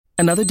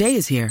Another day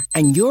is here,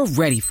 and you're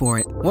ready for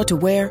it. What to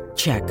wear?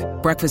 Check.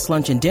 Breakfast,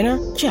 lunch, and dinner?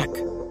 Check.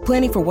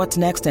 Planning for what's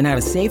next and how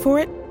to save for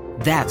it?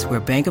 That's where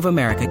Bank of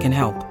America can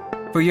help.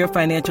 For your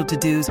financial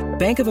to-dos,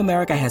 Bank of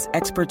America has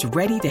experts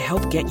ready to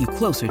help get you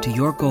closer to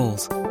your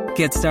goals.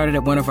 Get started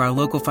at one of our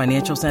local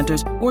financial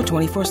centers or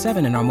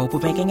 24/7 in our mobile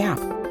banking app.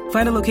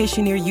 Find a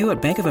location near you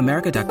at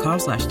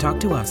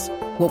bankofamerica.com/talktous.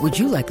 What would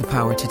you like the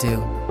power to do?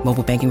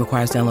 Mobile banking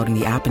requires downloading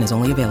the app and is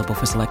only available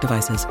for select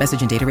devices.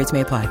 Message and data rates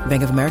may apply.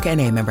 Bank of America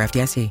N.A., member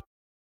FDIC.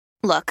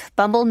 Look,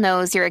 Bumble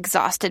knows you're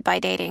exhausted by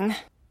dating.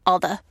 All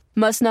the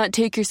must not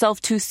take yourself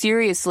too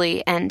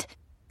seriously and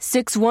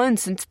 6'1"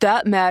 since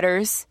that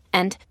matters.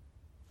 And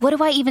what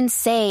do I even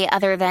say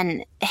other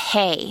than,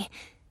 hey?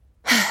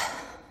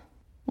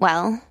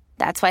 Well,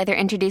 that's why they're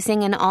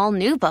introducing an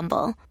all-new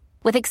Bumble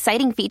with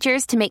exciting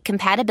features to make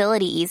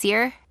compatibility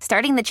easier,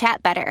 starting the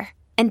chat better,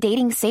 and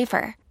dating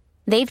safer.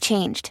 They've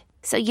changed,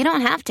 so you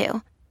don't have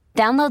to.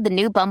 Download the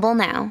new Bumble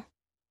now.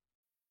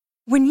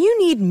 When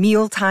you need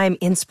mealtime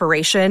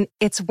inspiration,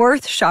 it's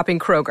worth shopping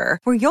Kroger,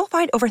 where you'll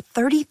find over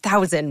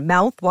 30,000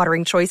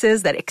 mouth-watering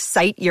choices that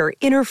excite your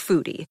inner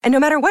foodie. And no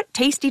matter what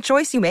tasty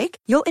choice you make,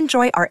 you'll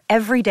enjoy our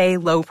everyday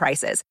low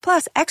prices,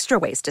 plus extra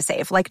ways to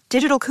save, like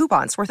digital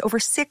coupons worth over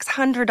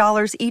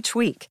 $600 each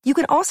week. You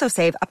can also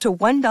save up to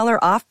 $1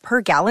 off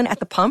per gallon at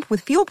the pump with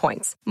fuel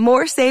points.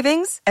 More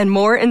savings and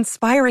more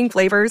inspiring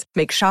flavors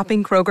make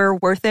shopping Kroger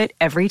worth it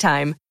every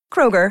time.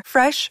 Kroger,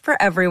 fresh for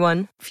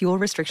everyone. Fuel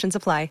restrictions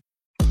apply.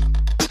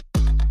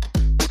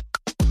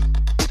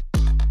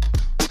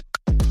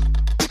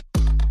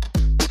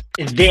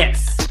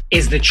 This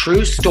is the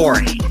true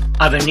story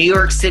of a New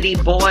York City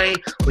boy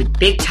with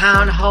big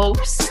town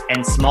hopes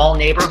and small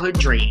neighborhood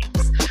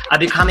dreams of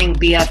becoming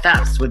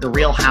BFFs with the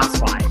Real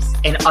Housewives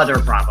and other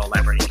Bravo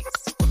celebrities.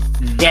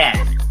 Then,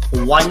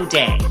 one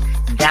day,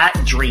 that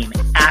dream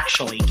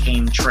actually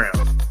came true.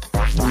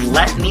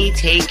 Let me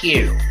take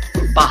you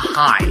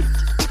behind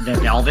the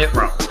velvet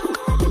rope.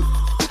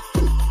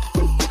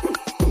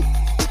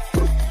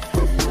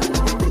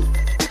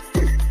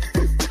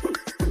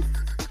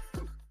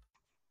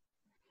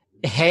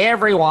 Hey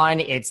everyone,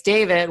 it's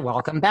David.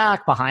 Welcome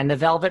back behind the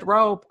velvet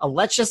rope.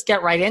 Let's just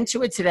get right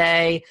into it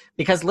today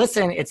because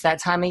listen, it's that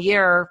time of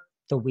year,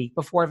 the week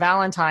before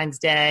Valentine's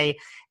Day.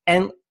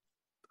 And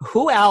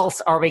who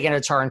else are we going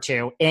to turn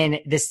to in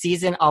the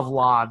season of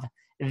love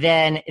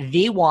than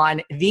the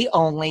one, the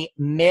only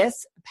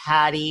Miss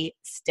Patti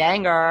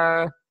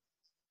Stanger?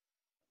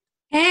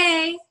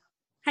 Hey.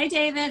 Hi,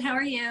 David. How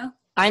are you?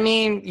 I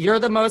mean, you're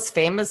the most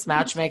famous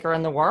matchmaker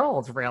in the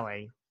world,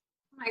 really.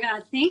 Oh my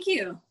God. Thank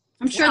you.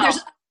 I'm sure there's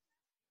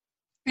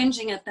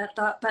cringing at that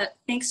thought, but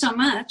thanks so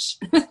much.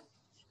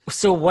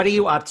 So what are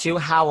you up to?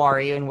 How are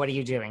you? And what are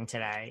you doing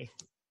today?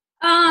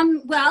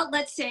 Well,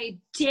 let's say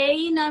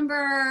day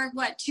number,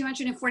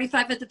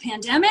 245 of the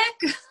pandemic.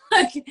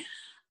 Patty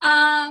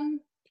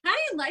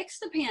likes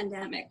the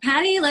pandemic.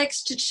 Patty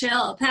likes to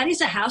chill.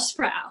 Patty's a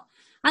housefrau.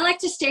 I like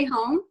to stay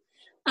home.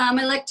 I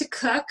like to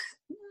cook.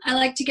 I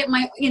like to get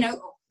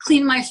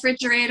clean my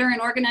refrigerator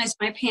and organize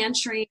my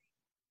pantry.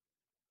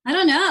 I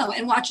don't know,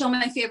 and watch all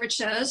my favorite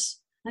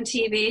shows on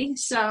TV.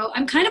 So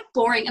I'm kind of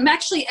boring. I'm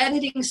actually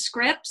editing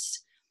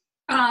scripts.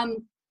 I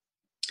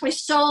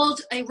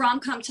sold a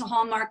rom-com to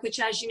Hallmark, which,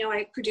 as you know,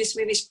 I produce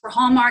movies for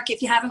Hallmark.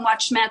 If you haven't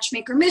watched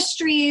Matchmaker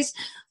Mysteries,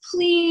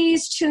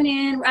 please tune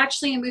in. We're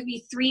actually in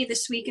movie 3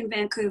 this week in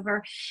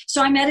Vancouver.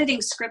 So I'm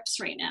editing scripts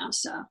right now.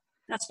 So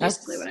that's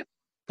basically what I'm doing.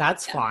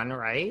 That's fun,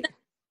 right?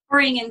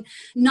 Boring and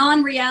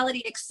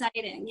non-reality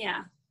exciting,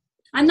 yeah.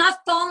 I'm not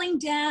falling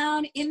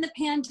down in the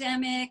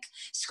pandemic,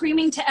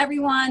 screaming to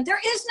everyone,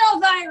 there is no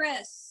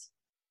virus.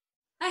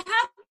 I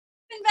have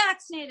been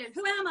vaccinated.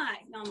 Who am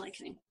I? No, I'm only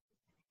kidding.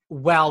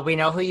 Well, we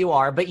know who you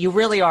are, but you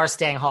really are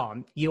staying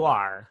home. You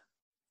are.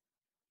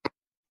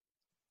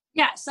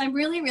 Yes, I'm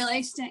really,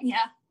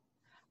 yeah.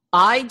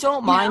 I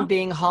don't mind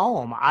being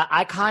home.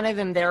 I kind of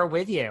am there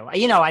with you.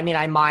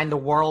 I mind the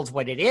world's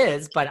what it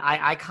is, but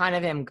I kind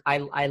of am,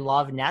 I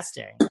love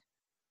nesting.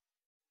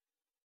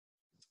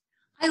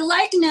 I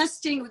like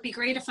nesting. It would be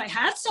great if I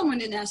had someone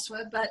to nest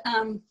with, but,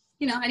 I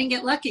didn't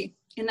get lucky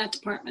in that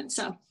department.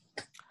 So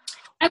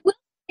I will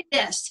say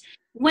this.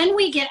 When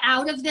we get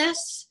out of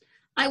this,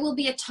 I will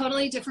be a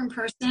totally different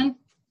person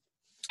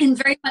and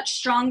very much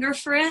stronger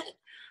for it.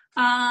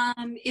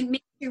 It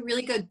makes you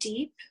really go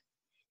deep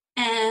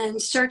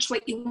and search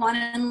what you want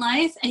in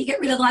life, and you get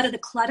rid of a lot of the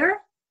clutter.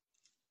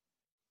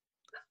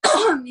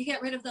 You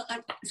get rid of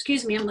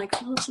excuse me, I'm like,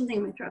 something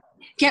in my throat.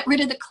 Get rid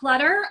of the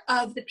clutter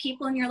of the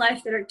people in your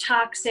life that are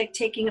toxic,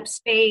 taking up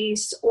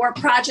space, or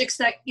projects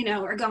that,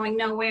 are going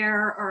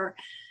nowhere, or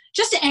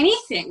just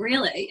anything,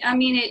 really. I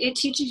mean, it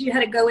teaches you how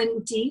to go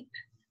in deep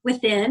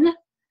within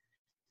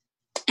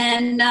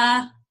and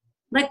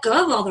let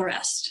go of all the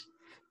rest.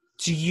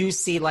 Do you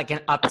see like an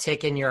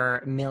uptick in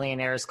your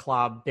Millionaires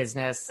Club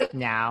business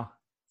now?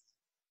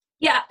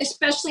 Yeah,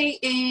 especially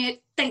in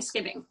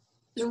Thanksgiving.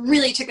 It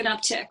really took an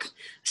uptick.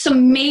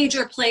 Some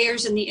major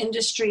players in the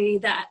industry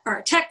that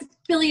are tech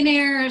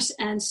billionaires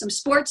and some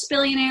sports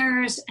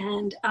billionaires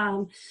and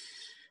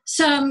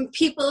some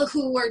people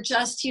who were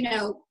just,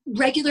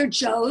 regular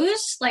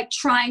Joes, like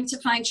trying to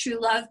find true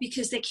love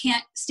because they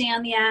can't stay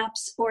on the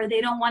apps or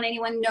they don't want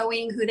anyone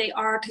knowing who they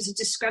are because of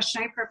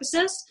discretionary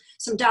purposes.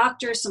 Some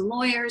doctors, some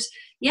lawyers.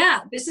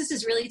 Yeah, business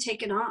has really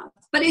taken off.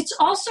 But it's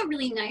also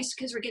really nice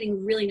because we're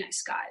getting really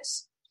nice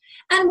guys.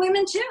 And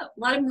women too. A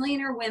lot of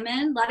millionaire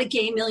women, a lot of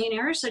gay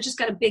millionaires. I just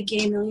got a big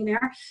gay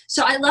millionaire.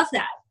 So I love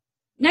that.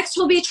 Next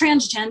will be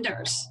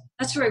transgenders.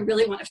 That's where I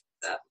really want to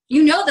fix up.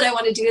 You know that I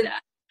want to do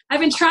that. I've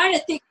been trying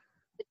to think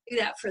to do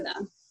that for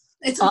them.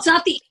 It's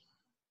not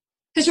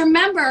because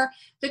remember,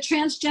 the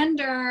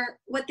transgender,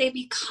 what they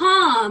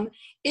become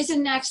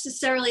isn't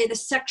necessarily the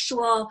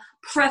sexual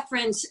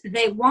preference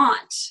they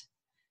want.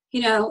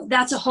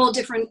 That's a whole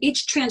different,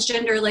 each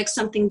transgender likes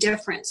something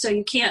different. So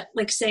you can't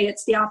say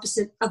it's the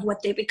opposite of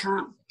what they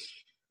become.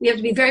 We have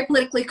to be very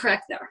politically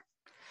correct there.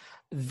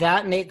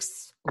 That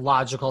makes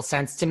logical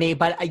sense to me,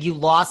 but you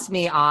lost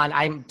me on,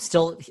 I'm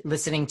still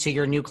listening to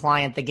your new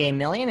client, the gay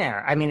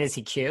millionaire. I mean, is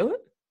he cute?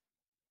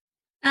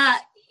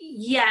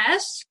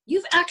 Yes,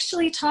 you've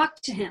actually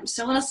talked to him.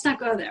 So let's not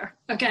go there.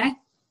 Okay.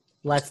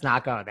 Let's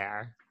not go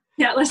there.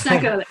 Yeah. Let's not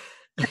go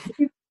there.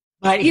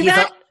 But you've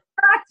talked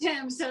to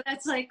him. So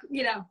that's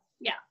yeah.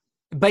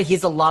 But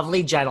he's a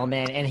lovely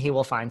gentleman and he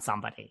will find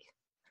somebody.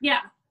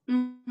 Yeah.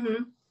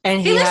 Mm-hmm.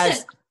 And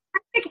listen,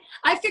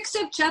 I fixed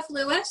up Jeff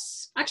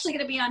Lewis. Actually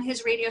going to be on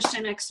his radio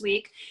show next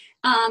week.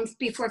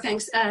 Before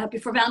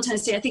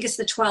Valentine's Day. I think it's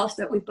the 12th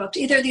that we booked,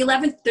 either the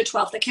 11th or the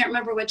 12th. I can't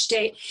remember which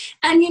date.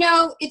 And,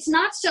 it's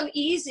not so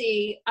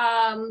easy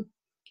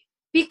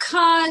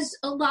because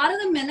a lot of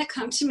the men that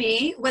come to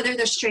me, whether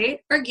they're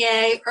straight or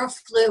gay or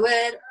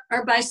fluid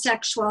or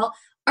bisexual,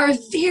 are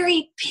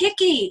very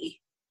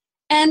picky.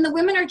 And the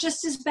women are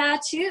just as bad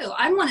too.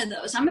 I'm one of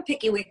those. I'm a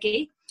picky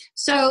wicky.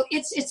 So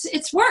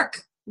it's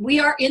work. We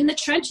are in the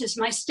trenches.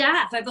 My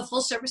staff, I have a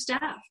full service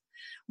staff.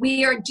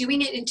 We are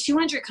doing it in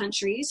 200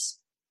 countries.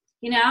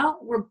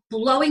 We're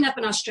blowing up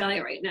in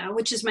Australia right now,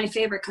 which is my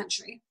favorite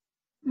country.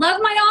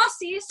 Love my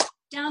Aussies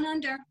down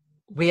under.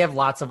 We have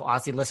lots of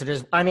Aussie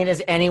listeners. I mean,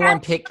 is anyone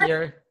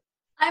pickier?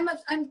 I'm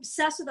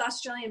obsessed with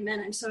Australian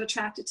men. I'm so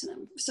attracted to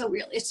them.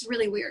 It's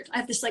really weird. I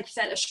have this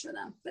fetish for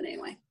them. But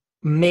anyway.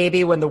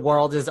 Maybe when the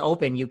world is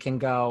open, you can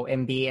go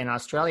and be in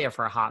Australia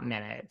for a hot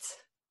minute.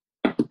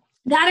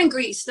 That and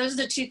Greece. Those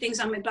are the two things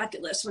on my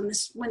bucket list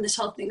when this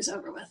whole thing's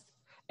over with.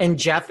 And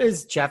Jeff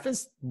is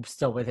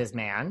still with his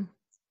man?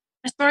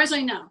 As far as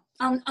I know.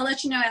 I'll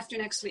let you know after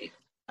next week.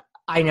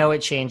 I know it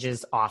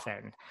changes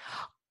often.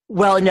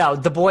 Well, no,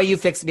 the boy you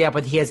fixed me up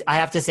with, he has, I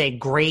have to say,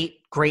 great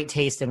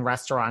taste in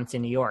restaurants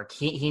in New York.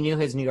 He knew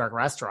his New York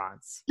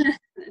restaurants.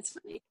 That's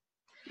funny.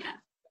 Yeah.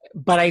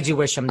 But I do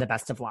wish him the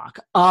best of luck.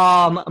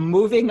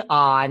 Moving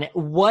on,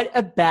 what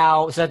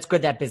about, so that's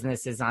good that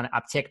business is on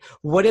uptick.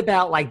 What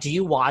about, do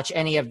you watch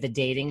any of the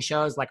dating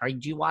shows? Do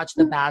you watch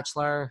The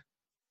Bachelor?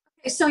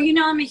 So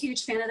I'm a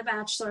huge fan of The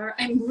Bachelor.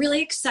 I'm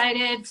really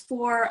excited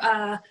for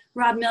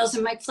Rob Mills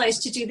and Mike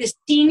Fleiss to do this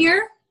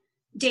senior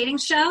dating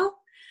show.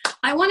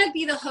 I want to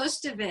be the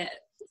host of it.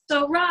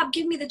 So Rob,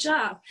 give me the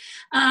job.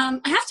 I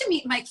have to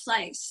meet Mike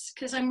Fleiss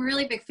because I'm a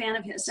really big fan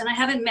of his, and I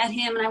haven't met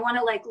him, and I want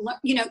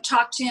to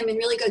talk to him and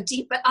really go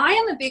deep. But I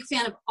am a big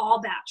fan of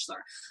all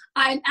Bachelor.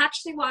 I'm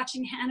actually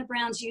watching Hannah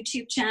Brown's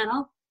YouTube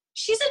channel.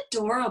 She's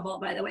adorable,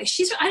 by the way.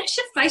 She's a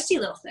feisty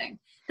little thing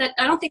that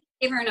I don't think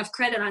I gave her enough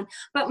credit on.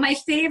 But my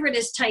favorite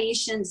is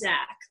Taisha and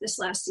Zach this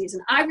last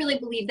season. I really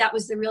believe that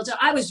was the real deal.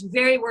 I was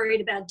very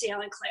worried about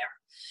Dale and Claire.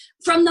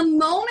 From the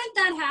moment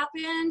that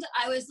happened,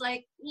 I was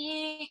like,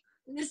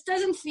 this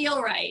doesn't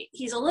feel right.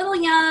 He's a little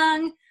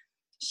young.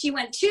 She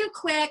went too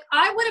quick.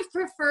 I would have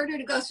preferred her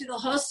to go through the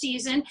whole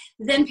season,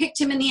 then picked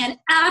him in the end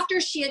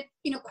after she had,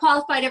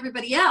 qualified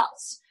everybody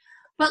else.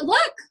 But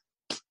look,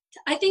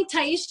 I think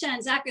Taisha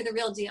and Zach are the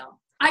real deal.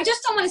 I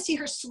just don't want to see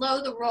her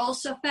slow the roll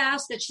so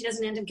fast that she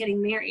doesn't end up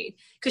getting married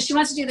because she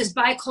wants to do this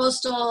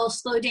bi-coastal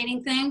slow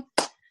dating thing,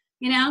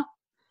 Yeah.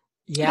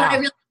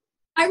 But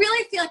I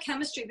really feel a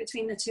chemistry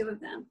between the two of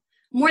them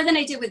more than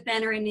I did with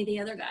Ben or any of the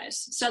other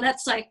guys. So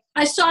that's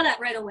I saw that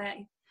right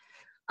away.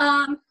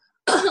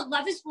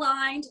 Love is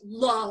Blind,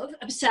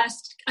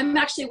 obsessed. I'm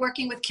actually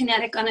working with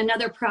Kinetic on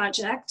another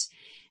project.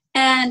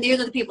 And these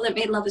are the people that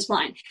made Love is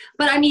Blind.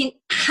 But I mean,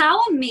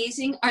 how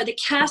amazing are the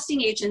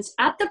casting agents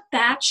at The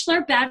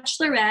Bachelor,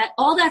 Bachelorette,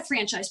 all that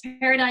franchise,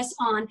 Paradise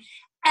On,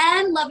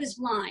 and Love is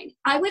Blind.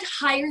 I would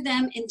hire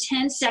them in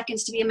 10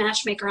 seconds to be a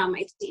matchmaker on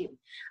my team.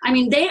 I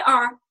mean, they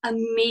are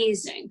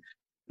amazing.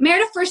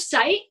 Married at First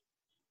Sight,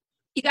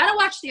 you got to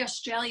watch the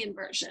Australian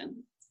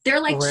version.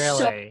 They're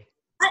really?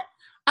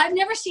 I've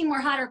never seen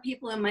more hotter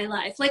people in my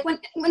life. When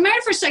Married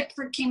at First Sight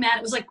came out,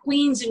 it was like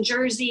Queens and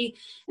Jersey,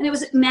 and it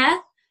was meh,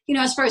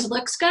 as far as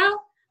looks go.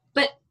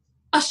 But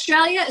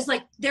Australia is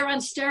they're on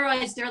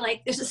steroids. They're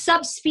there's a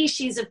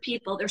subspecies of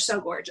people. They're so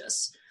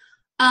gorgeous.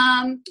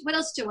 What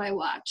else do I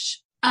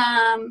watch?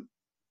 I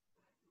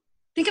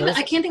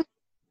can't think.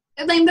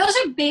 Those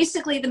are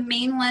basically the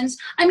main ones.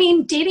 I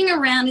mean, dating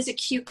around is a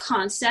cute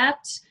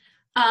concept.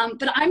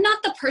 But I'm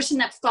not the person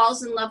that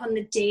falls in love on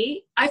the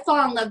date. I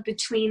fall in love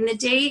between the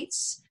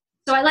dates.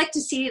 So I like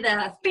to see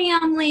the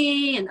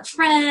family and the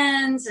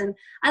friends, and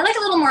I like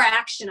a little more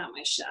action on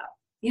my show.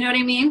 You know what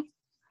I mean?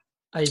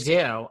 I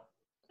do.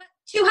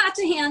 Too Hot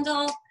to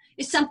Handle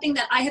is something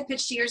that I had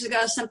pitched years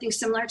ago, something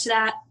similar to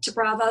that, to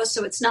Bravo.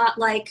 So it's not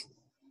like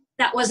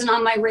that wasn't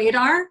on my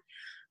radar.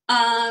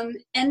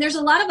 And there's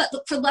a lot of it.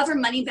 For Love or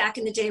Money back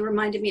in the day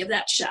reminded me of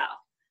that show.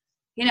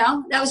 You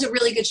know, that was a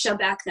really good show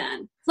back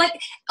then.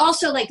 Like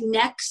also like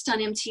Next on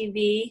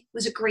MTV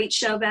was a great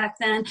show back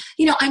then.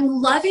 You know, I'm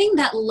loving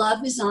that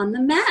love is on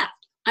the map.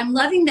 I'm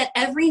loving that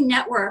every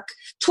network,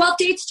 12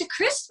 Dates to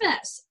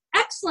Christmas,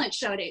 excellent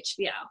show at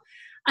HBO.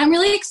 I'm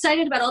really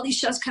excited about all these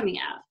shows coming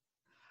out.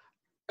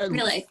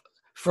 Really.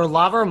 For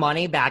Love or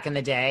Money back in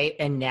the day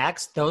and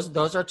Next,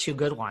 those are two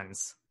good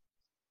ones.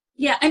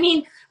 Yeah, I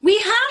mean, we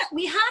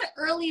had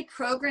early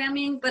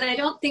programming, but I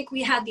don't think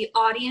we had the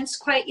audience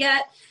quite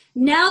yet.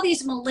 Now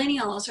these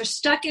millennials are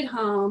stuck at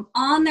home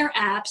on their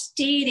apps,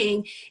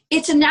 dating.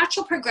 It's a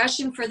natural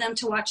progression for them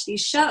to watch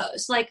these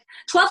shows. Like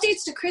 12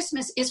 Dates to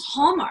Christmas is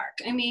Hallmark.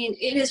 I mean,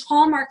 it is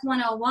Hallmark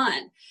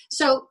 101.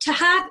 So to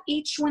have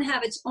each one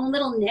have its own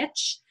little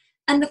niche,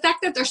 and the fact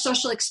that they're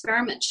social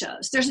experiment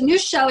shows. There's a new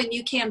show in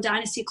UKM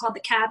Dynasty called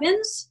The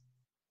Cabins,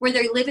 where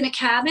they live in a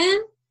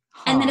cabin,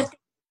 and then if they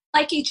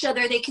like each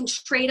other, they can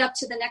trade up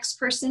to the next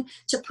person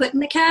to put in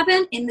the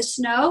cabin in the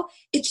snow.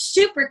 It's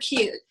super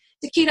cute.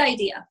 It's a cute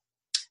idea.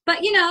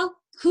 But, you know,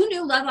 who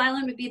knew Love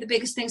Island would be the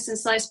biggest thing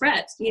since sliced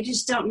bread? You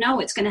just don't know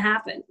what's going to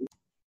happen.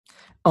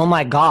 Oh,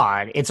 my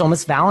God. It's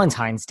almost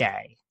Valentine's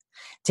Day.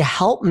 To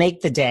help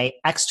make the day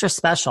extra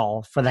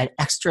special for that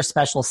extra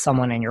special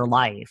someone in your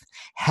life,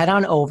 head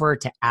on over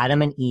to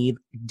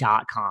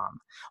adamandeve.com.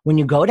 When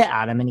you go to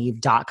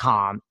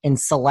adamandeve.com and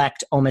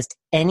select almost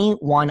any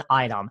one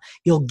item,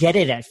 you'll get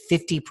it at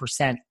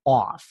 50%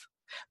 off.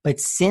 But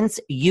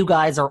since you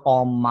guys are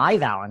all my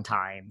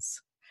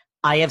Valentines,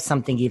 I have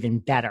something even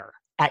better.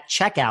 At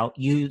checkout,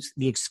 use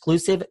the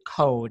exclusive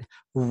code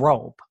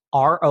ROPE,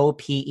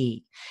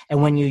 ROPE.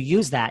 And when you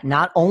use that,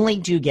 not only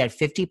do you get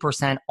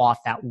 50% off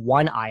that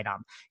one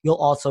item, you'll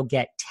also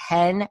get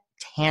 10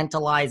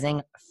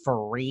 tantalizing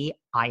free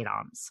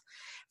items.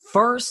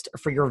 First,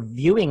 for your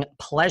viewing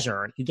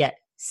pleasure, you get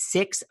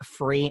 6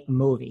 free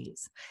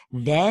movies.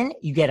 Then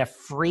you get a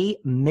free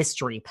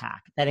mystery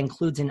pack that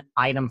includes an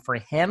item for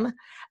him,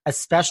 a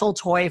special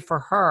toy for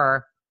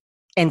her,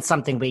 and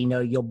something we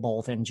know you'll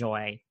both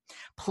enjoy.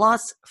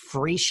 Plus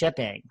free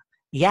shipping.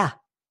 Yeah,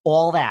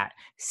 all that.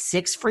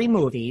 6 free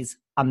movies,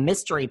 a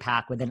mystery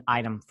pack with an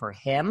item for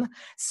him,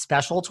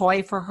 special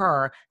toy for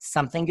her,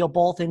 something you'll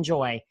both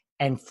enjoy,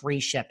 and free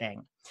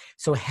shipping.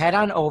 So head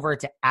on over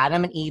to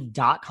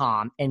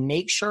adamandeve.com and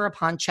make sure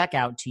upon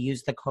checkout to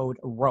use the code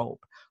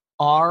ROPE,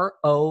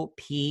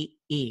 ROPE,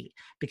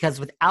 because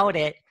without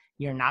it,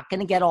 you're not going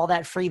to get all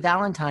that free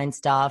Valentine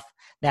stuff.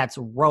 That's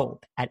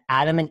ROPE at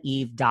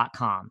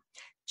adamandeve.com.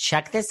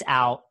 Check this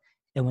out,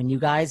 and when you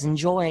guys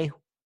enjoy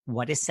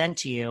what is sent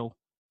to you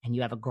and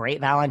you have a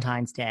great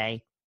Valentine's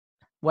Day,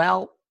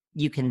 well,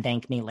 you can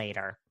thank me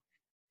later.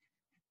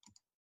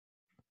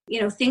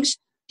 You know, things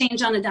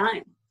change on a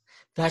dime.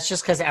 That's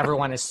just because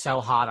everyone is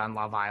so hot on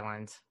Love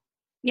Island.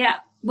 Yeah,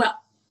 well,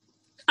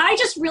 I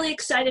just really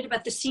excited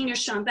about the senior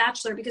show on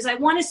Bachelor because I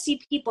want to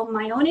see people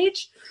my own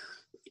age,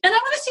 and I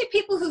want to see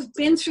people who've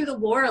been through the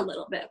war a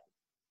little bit.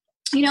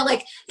 You know,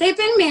 like they've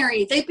been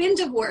married, they've been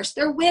divorced,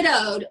 they're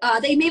widowed,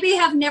 they maybe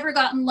have never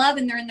gotten love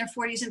and they're in their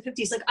 40s and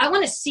 50s. Like I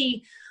want to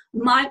see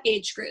my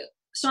age group.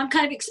 So I'm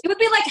kind of it would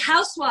be like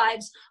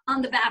Housewives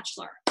on The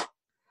Bachelor.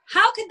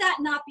 How could that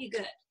not be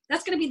good?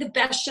 That's going to be the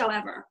best show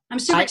ever. I'm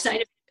super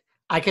excited.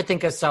 I could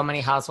think of so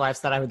many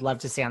housewives that I would love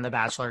to see on The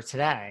Bachelor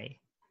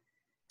today.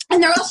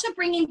 And they're also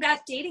bringing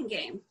back Dating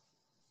Game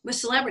with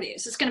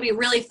celebrities. It's going to be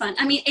really fun.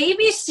 I mean,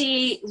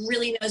 ABC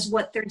really knows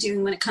what they're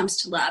doing when it comes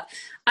to love.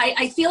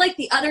 I feel like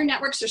the other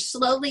networks are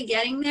slowly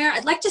getting there.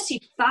 I'd like to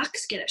see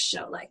Fox get a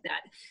show like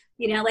that,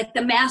 you know, like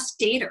The Masked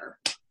Dater.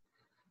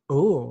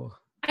 Ooh.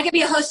 I could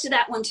be a host of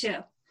that one too.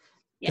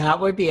 Yeah. That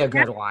would be a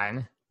good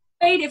one.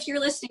 Great if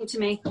you're listening to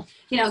me.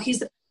 You know, he's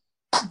the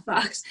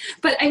Fox.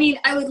 But I mean,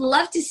 I would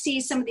love to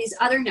see some of these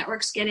other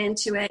networks get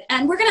into it.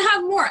 And we're going to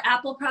have more.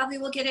 Apple probably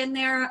will get in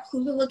there.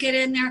 Hulu will get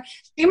in there.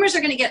 Streamers are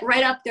going to get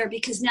right up there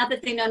because now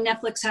that they know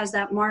Netflix has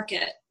that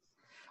market.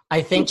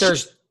 I think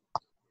there's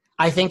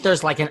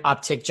like an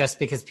uptick just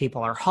because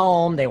people are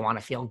home. They want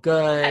to feel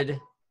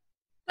good.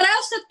 But I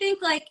also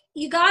think like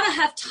you got to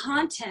have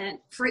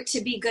content for it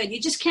to be good.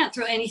 You just can't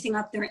throw anything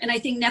up there. And I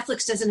think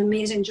Netflix does an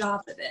amazing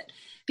job of it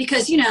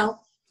because, you know,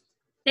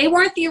 they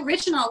weren't the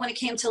original when it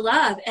came to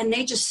love, and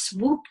they just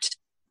swooped,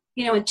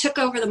 you know, and took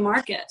over the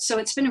market. So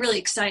it's been really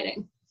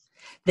exciting.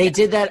 They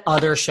did that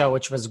other show,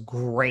 which was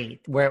great,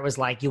 where it was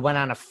like you went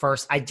on a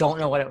first, I don't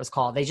know what it was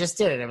called. They just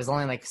did it. It was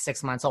only like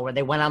 6 months old, where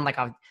they went on like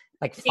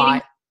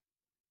 5.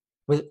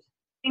 Was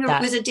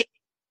it date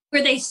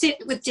where they sit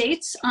with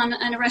dates on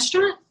in a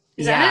restaurant?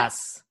 Is that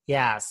it?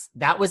 Yes.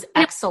 That was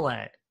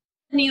excellent.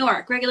 New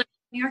York, regular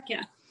New York,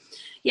 yeah.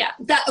 Yeah,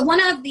 that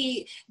one of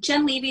the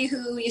Jen Levy,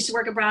 who used to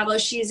work at Bravo,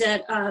 she's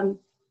at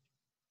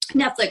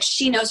Netflix.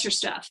 She knows her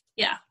stuff.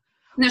 Yeah,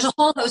 And there's a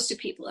whole host of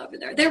people over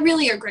there. They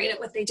really are great at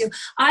what they do.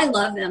 I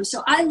love them.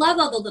 So I love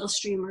all the little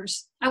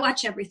streamers. I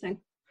watch everything.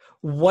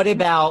 What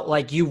about,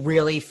 like, you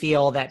really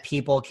feel that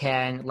people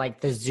can,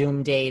 like, the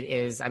Zoom date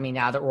is, I mean,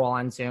 now that we're all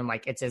on Zoom,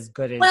 like, it's as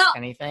good as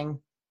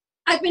anything?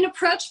 I've been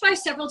approached by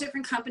several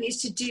different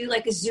companies to do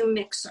like a Zoom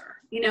mixer,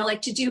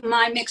 like to do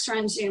my mixer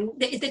on Zoom.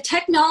 The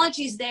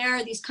technology's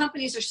there. These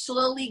companies are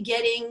slowly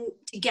getting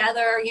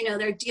together.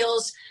 Their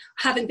deals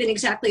haven't been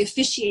exactly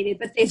officiated,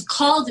 but they've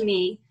called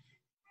me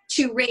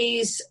to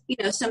raise,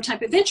 some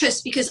type of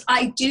interest, because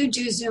I do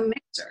Zoom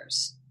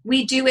mixers.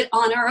 We do it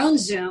on our own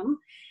Zoom,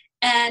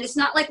 and it's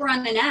not like we're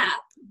on an app,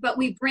 but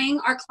we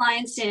bring our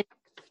clients in,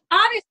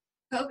 obviously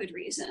for COVID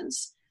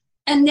reasons.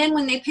 And then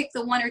when they pick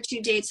the 1 or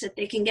 2 dates that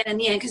they can get in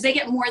the end, because they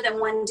get more than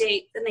one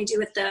date than they do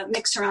with the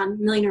mixer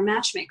on Millionaire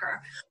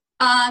Matchmaker,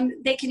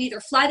 they can either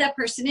fly that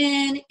person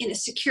in a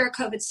secure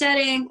COVID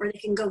setting, or they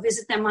can go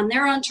visit them on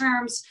their own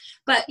terms.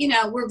 But,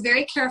 we're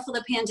very careful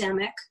of the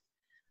pandemic.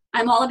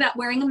 I'm all about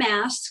wearing a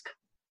mask.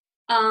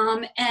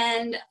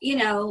 And,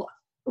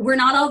 we're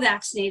not all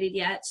vaccinated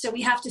yet. So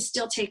we have to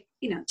still take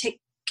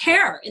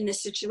care in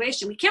this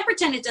situation. We can't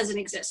pretend it doesn't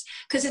exist,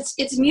 because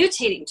it's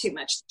mutating too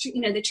much.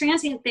 The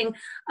transient thing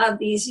of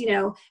these,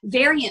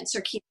 variants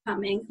are keep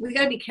coming. We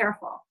got to be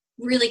careful,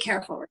 really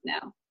careful right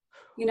now.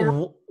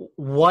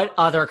 What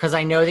other, because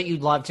I know that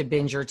you'd love to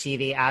binge your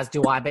TV, as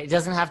do I, but it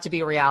doesn't have to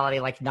be reality,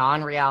 like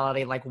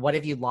non-reality. Like, what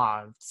have you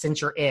loved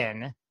since you're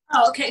in?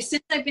 Oh, okay.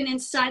 Since I've been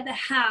inside the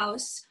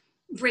house,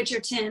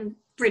 Bridgerton.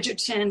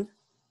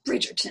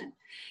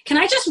 Can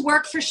I just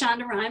work for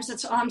Shonda Rhimes?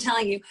 That's all I'm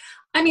telling you.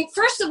 I mean,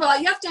 first of all,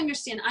 you have to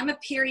understand, I'm a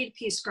period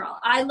piece girl.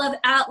 I love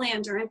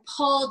Outlander and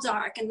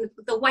Poldark and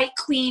the White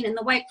Queen and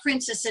the White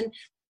Princess, and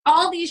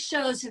all these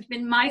shows have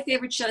been my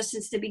favorite shows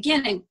since the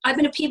beginning. I've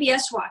been a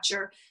PBS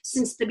watcher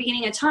since the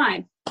beginning of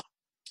time.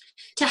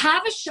 To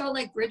have a show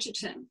like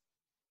Bridgerton,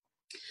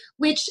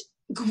 which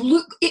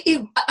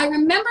I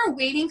remember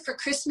waiting for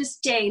Christmas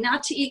Day,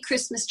 not to eat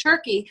Christmas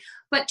turkey,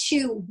 but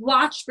to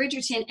watch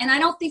Bridgerton, and I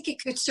don't think it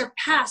could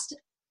surpass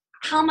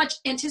how much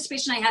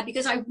anticipation I had,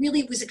 because I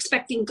really was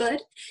expecting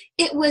good.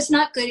 It was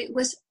not good. It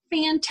was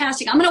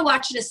fantastic. I'm going to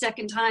watch it a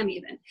second time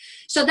even.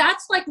 So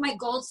that's like my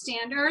gold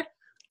standard.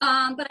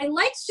 But I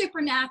like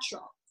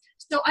Supernatural.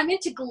 So I'm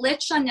into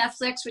Glitch on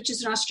Netflix, which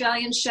is an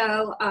Australian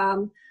show.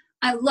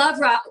 I love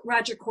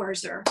Roger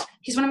Corser.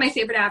 He's one of my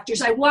favorite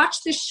actors. I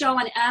watched this show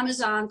on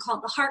Amazon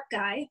called The Heart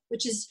Guy,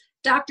 which is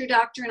Doctor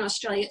in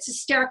Australia. It's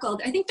hysterical.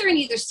 I think they're in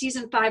either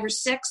season 5 or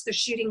 6. They're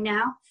shooting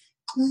now.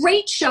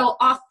 Great show,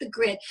 off the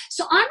grid.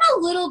 So I'm a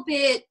little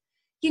bit,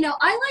 I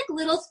like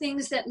little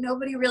things that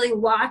nobody really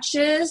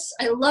watches.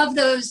 I love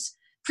those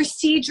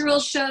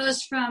procedural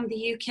shows from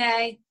the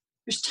UK.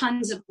 There's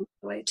tons of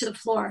them to the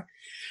floor.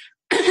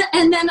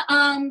 And then,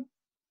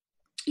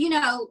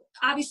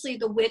 obviously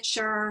The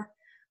Witcher,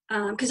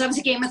 because I was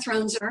a Game of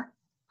Throneser,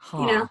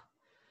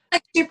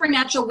 like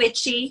supernatural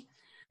witchy.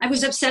 I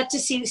was upset to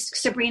see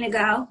Sabrina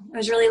go. I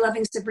was really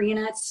loving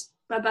Sabrina. It's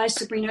bye-bye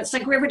Sabrina. It's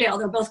like Riverdale.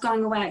 They're both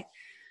going away.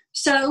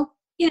 So,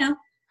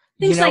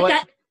 things like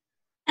that.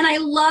 And I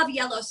love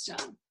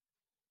Yellowstone.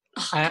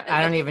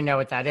 I don't even know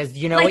what that is.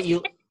 What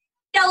you...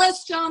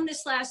 Yellowstone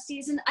this last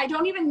season, I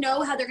don't even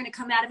know how they're going to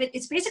come out of it.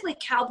 It's basically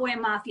cowboy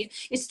and mafia.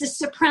 It's the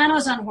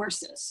Sopranos on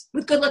horses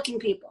with good-looking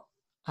people.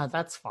 Oh,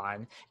 that's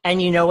fun.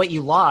 And what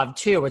you loved,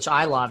 too, which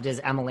I loved,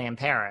 is Emily in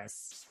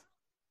Paris.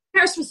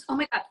 Paris was, oh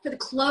my God, for the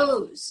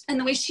clothes and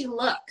the way she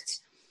looked.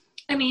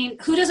 I mean,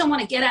 who doesn't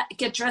want to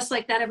get dressed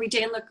like that every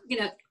day and look,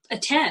 a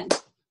 10?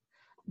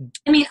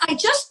 I mean, I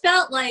just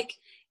felt like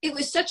it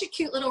was such a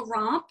cute little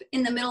romp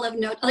in the middle of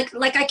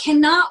like I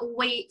cannot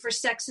wait for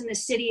Sex and the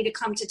City to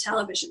come to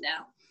television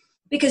now,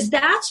 because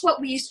that's what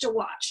we used to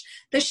watch.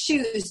 The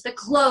shoes, the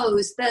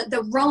clothes,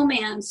 the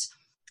romance,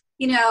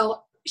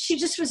 she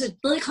just was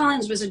Lily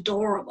Collins was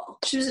adorable.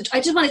 I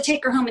just want to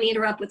take her home and eat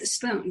her up with a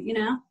spoon,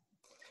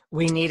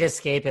 We need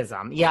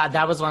escapism. Yeah,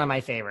 that was one of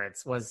my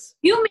favorites.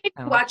 You made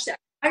me watch that.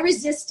 I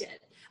resisted.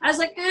 I was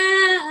like,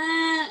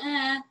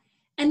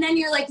 And then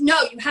you're like,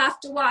 no, you have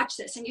to watch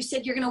this. And you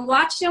said you're going to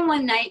watch it in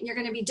one night and you're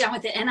going to be done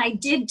with it. And I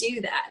did do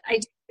that. I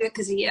did do it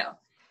because of you.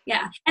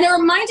 Yeah. And it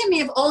reminded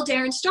me of old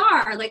Darren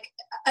Star, like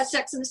a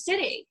Sex and the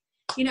City,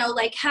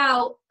 like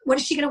what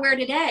is she going to wear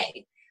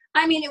today?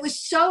 I mean, it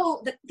was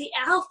the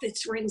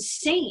outfits were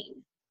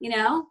insane,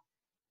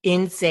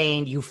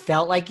 Insane. You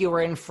felt like you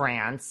were in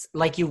France.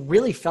 Like you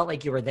really felt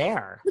like you were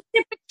there.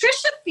 Did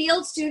Patricia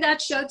Fields do that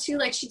show too?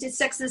 Like she did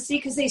Sex and the City?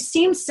 Because they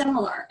seemed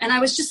similar. And I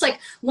was just like,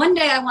 one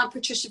day I want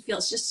Patricia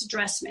Fields just to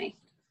dress me.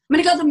 I'm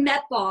going to go to the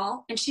Met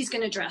Ball and she's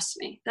going to dress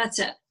me. That's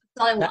it. That's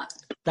all I want.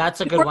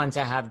 That's a good one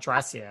to have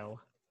dress you.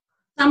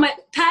 I'm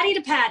like Patti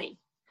to Patti.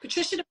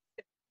 Patricia to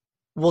Patricia.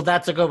 Well,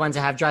 that's a good one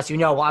to have dress you.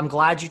 Well, I'm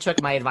glad you took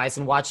my advice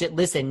and watched it.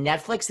 Listen,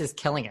 Netflix is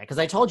killing it. Because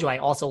I told you I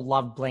also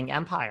loved Bling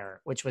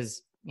Empire, which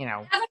was,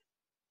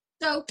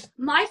 So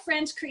my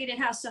friends created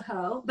House of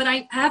Ho, but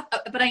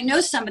I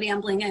know somebody on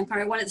Bling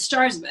Empire, one of the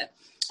stars of it.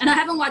 And I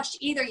haven't watched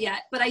either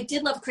yet, but I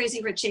did love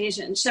Crazy Rich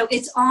Asians. So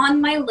it's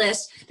on my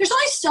list. There's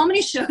only so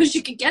many shows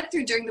you could get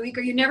through during the week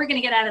or you're never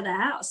going to get out of the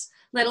house.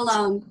 let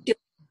alone do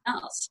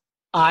anything else.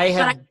 But I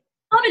have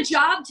a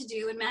job to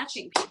do in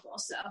matching people,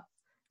 so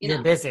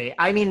you're busy.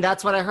 I mean,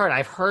 that's what I heard.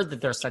 I've heard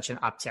that there's such an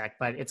uptick,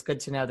 but it's good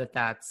to know that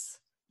that's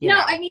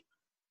I mean,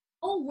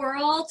 the whole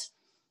world.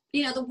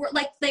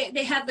 Like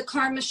they have the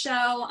Karma show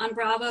on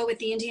Bravo with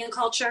the Indian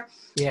culture.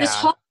 Yeah. This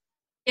whole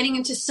getting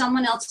into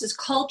someone else's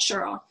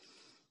culture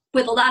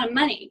with a lot of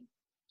money.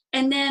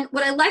 And then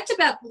what I liked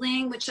about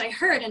Bling, which I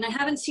heard, and I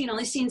haven't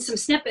only seen some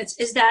snippets,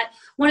 is that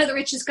one of the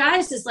richest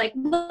guys is like,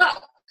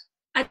 look,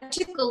 I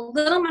took a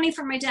little money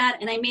from my dad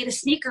and I made a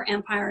sneaker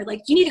empire.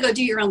 Like, you need to go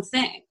do your own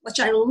thing, which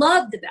I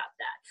loved about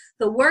that.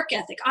 The work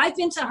ethic. I've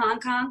been to Hong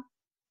Kong.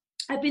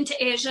 I've been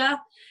to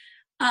Asia.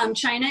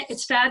 China,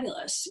 it's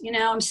fabulous.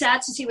 I'm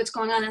sad to see what's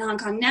going on in Hong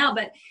Kong now,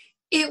 but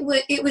it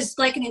was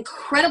like an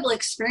incredible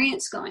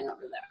experience going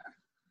over there.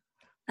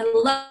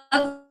 I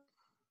love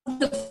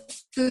the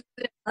food,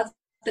 I love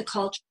the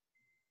culture.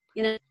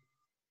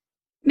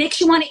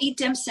 Makes you want to eat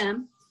dim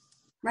sum,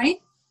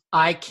 right?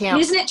 I can't.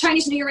 And isn't it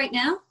Chinese New Year right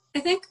now, I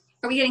think?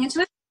 Are we getting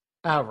into it?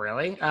 Oh,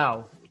 really?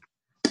 Oh.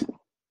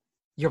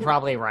 You're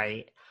probably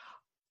right.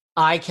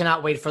 I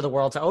cannot wait for the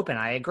world to open.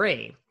 I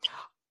agree.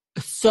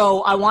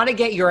 So I want to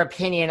get your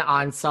opinion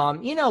on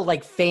some,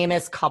 like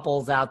famous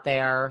couples out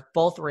there,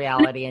 both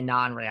reality and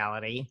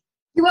non-reality.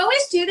 You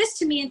always do this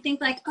to me and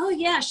think like, oh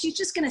yeah, she's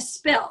just going to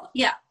spill.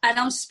 Yeah, I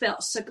don't spill.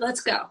 So let's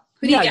go.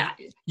 Who do you got?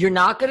 You're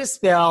not going to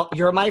spill.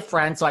 You're my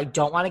friend, so I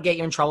don't want to get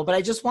you in trouble, but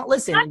I just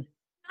listen.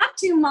 Not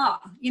Dumas.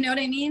 You know what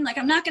I mean? Like,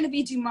 I'm not going to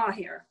be Dumas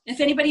here.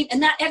 If anybody,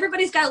 and that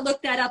everybody's got to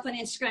look that up on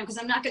Instagram because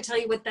I'm not going to tell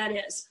you what that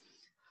is.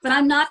 But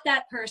I'm not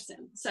that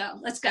person. So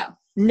let's go.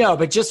 No,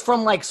 but just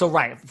from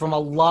from a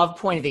love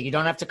point of view, you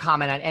don't have to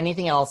comment on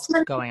anything else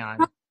going on.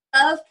 From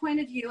a love point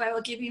of view, I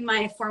will give you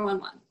my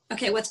 411.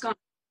 Okay, what's going on?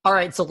 All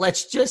right, so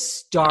let's just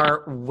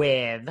start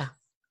with,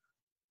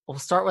 we'll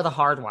start with a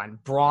hard one.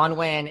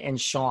 Bronwyn and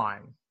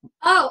Sean.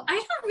 Oh, I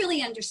don't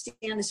really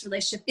understand this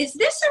relationship. Is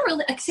this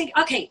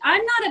okay,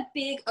 I'm not a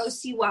big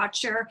OC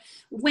watcher.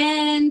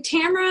 When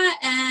Tamara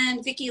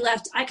and Vicky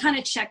left, I kind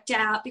of checked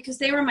out because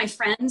they were my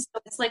friends.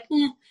 So it's like,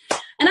 And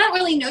I don't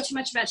really know too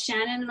much about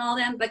Shannon and all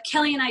them, but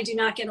Kelly and I do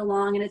not get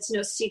along, and it's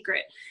no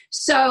secret.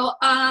 So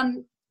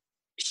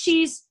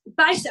she's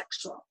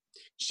bisexual.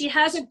 She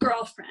has a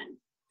girlfriend.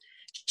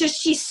 Does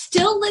she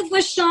still live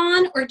with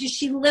Sean, or does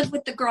she live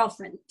with the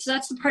girlfriend? So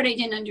that's the part I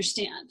didn't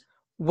understand.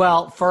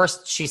 Well,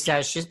 first, she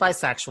says she's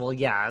bisexual,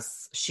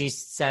 yes. She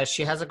says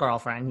she has a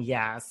girlfriend,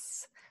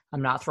 yes.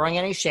 I'm not throwing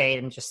any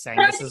shade. I'm just saying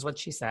this is what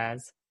she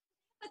says.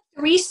 A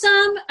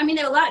threesome? I mean,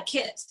 they have a lot of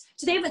kids.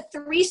 Do they have a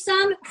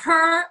threesome,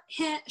 her,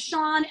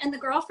 Sean, and the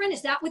girlfriend?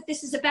 Is that what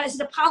this is about? Is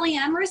it a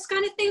polyamorous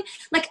kind of thing?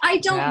 Like, I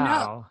don't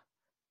know.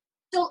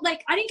 So,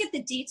 like, I didn't get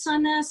the deets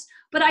on this,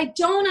 but I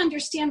don't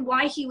understand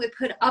why he would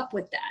put up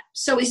with that.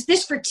 So is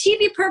this for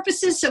TV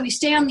purposes so we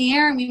stay on the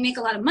air and we make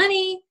a lot of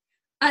money?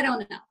 I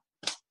don't know.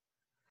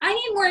 I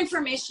need more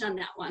information on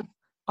that one.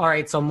 All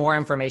right, so more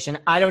information.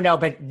 I don't know,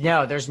 but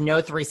no, there's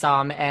no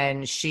threesome.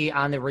 And she,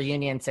 on the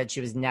reunion, said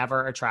she was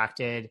never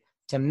attracted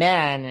to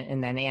men.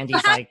 And then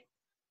Andy's like...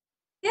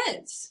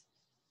 Kids.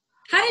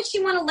 How did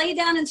she want to lay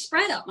down and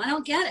spread them? I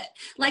don't get it.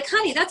 Like,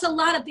 honey, that's a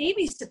lot of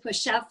babies to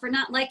push out for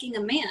not liking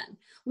a man.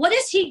 What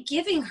is he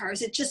giving her?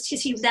 Is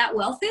he that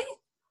wealthy?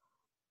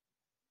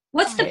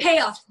 What's the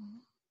payoff?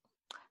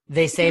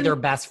 They say they're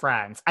best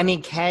friends. I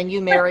mean, can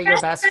you marry your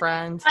best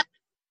friend?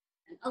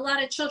 A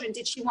lot of children.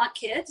 Did she want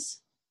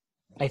kids?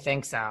 I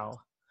think so.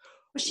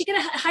 Was she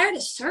going to hire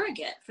a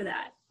surrogate for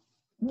that?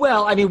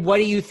 Well, I mean, what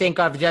do you think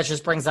of, that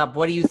just brings up,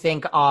 what do you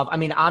think of, I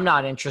mean, I'm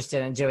not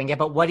interested in doing it,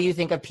 but what do you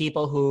think of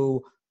people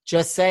who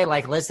just say,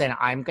 like, listen,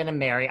 I'm going to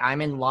marry,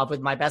 I'm in love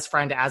with my best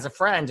friend as a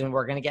friend, and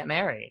we're going to get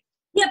married?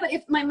 Yeah, but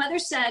if my mother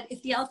said,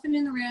 if the elephant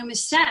in the room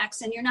is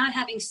sex and you're not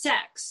having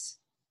sex,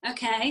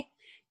 okay,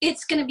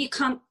 it's going to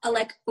become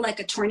like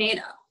a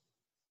tornado.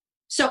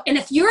 So, and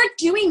if you're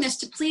doing this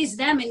to please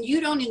them and you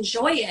don't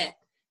enjoy it,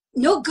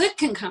 no good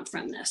can come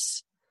from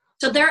this.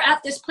 So they're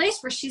at this place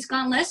where she's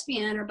gone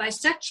lesbian or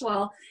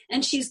bisexual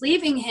and she's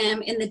leaving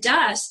him in the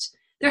dust.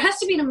 There has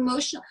to be an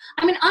emotional,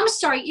 I mean, I'm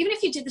sorry, even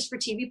if you did this for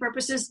TV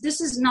purposes,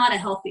 this is not a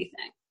healthy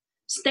thing.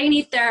 So they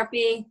need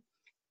therapy.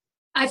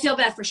 I feel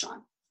bad for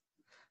Sean.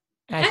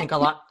 I think a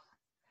lot.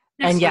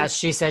 And yes,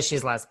 she says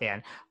she's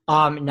lesbian,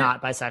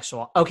 not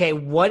bisexual. Okay,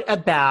 what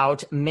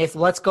about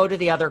let's go to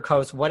the other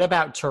coast. What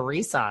about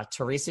Teresa,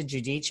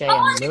 Giudice,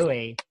 and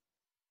Louis?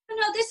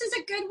 No, this is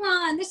a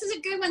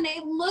good one. They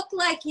look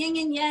like yin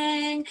and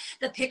yang.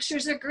 The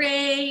pictures are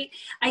great.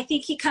 I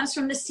think he comes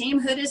from the same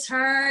hood as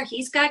her.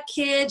 He's got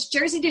kids,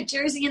 Jersey to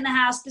Jersey in the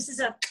house. This is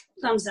a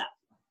thumbs up.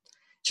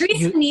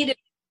 Teresa needed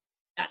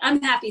that.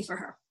 I'm happy for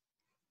her.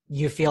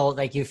 You feel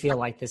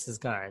like this is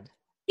good.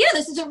 Yeah,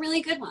 this is a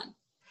really good one.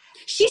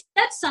 She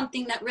said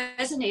something that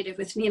resonated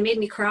with me and made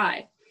me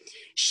cry.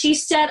 She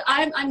said,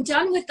 I'm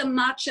done with the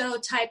macho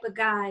type of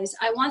guys.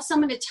 I want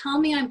someone to tell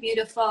me I'm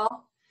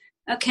beautiful,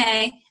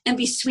 okay, and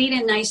be sweet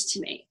and nice to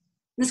me.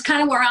 That's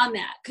kind of where I'm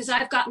at, because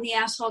I've gotten the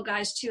asshole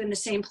guys too in the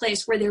same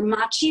place where they're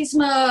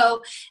machismo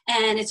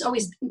and it's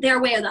always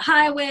their way or the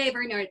highway,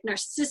 very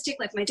narcissistic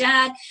like my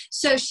dad.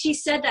 So she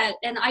said that,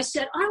 and I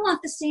said, I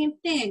want the same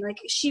thing. Like,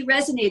 she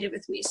resonated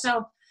with me.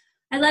 So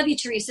I love you,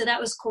 Teresa. That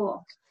was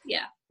cool.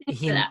 Yeah.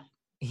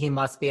 He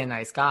must be a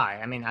nice guy.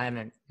 I mean, I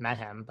haven't met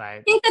him, but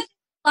I think that's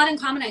a lot in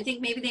common. I think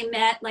maybe they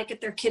met like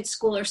at their kid's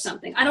school or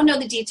something. I don't know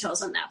the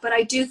details on that, but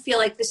I do feel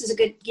like this is a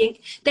good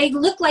gig. They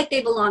look like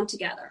they belong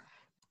together.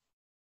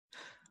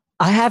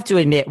 I have to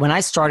admit, when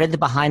I started the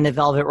Behind the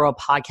Velvet Rope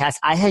podcast,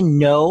 I had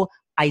no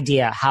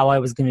idea how I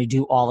was going to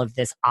do all of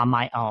this on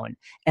my own.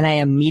 And I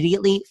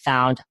immediately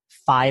found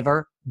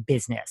Fiverr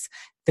Business.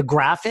 The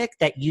graphic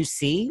that you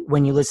see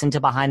when you listen to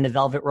Behind the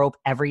Velvet Rope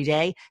every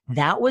day,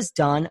 that was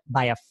done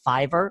by a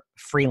Fiverr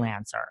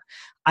freelancer.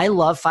 I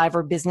love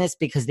Fiverr Business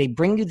because they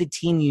bring you the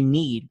team you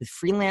need with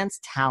freelance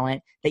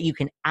talent that you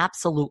can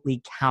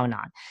absolutely count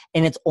on.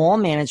 And it's all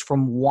managed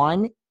from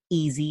one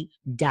easy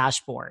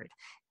dashboard.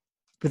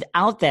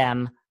 Without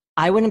them,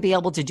 I wouldn't be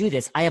able to do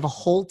this. I have a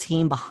whole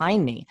team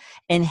behind me.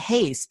 And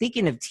hey,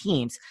 speaking of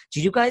teams,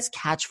 did you guys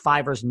catch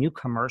Fiverr's new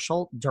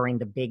commercial during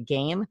the big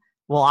game?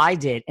 Well, I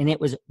did, and it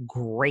was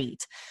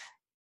great.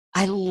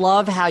 I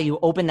love how you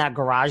open that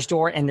garage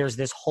door and there's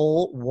this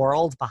whole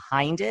world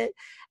behind it.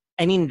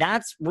 I mean,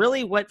 that's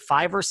really what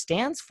Fiverr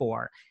stands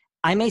for.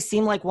 I may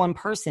seem like one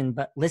person,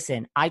 but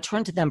listen, I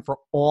turn to them for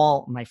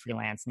all my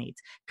freelance needs: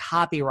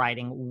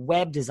 copywriting,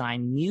 web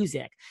design,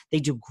 music.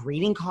 They do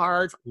greeting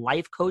cards,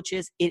 life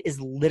coaches. It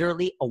is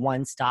literally a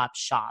one-stop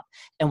shop.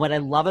 And what I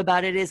love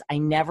about it is I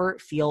never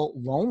feel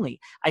lonely.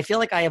 I feel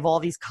like I have all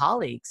these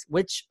colleagues,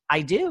 which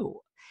I do.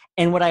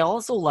 And what I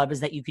also love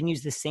is that you can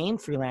use the same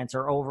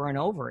freelancer over and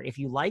over. If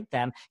you like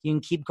them, you can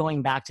keep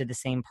going back to the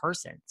same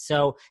person.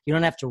 So you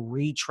don't have to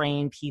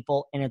retrain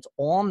people, and it's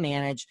all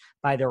managed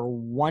by their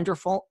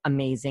wonderful,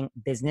 amazing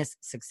business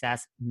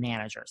success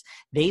managers.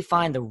 They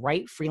find the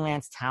right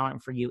freelance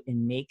talent for you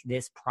and make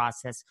this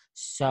process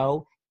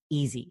so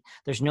easy.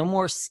 There's no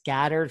more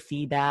scattered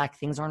feedback.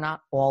 Things are not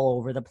all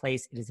over the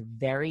place. It is a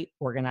very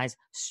organized,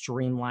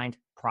 streamlined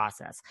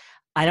process.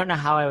 I don't know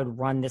how I would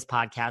run this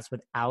podcast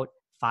without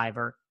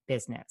Fiverr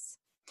Business.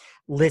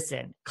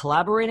 Listen,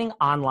 collaborating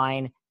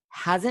online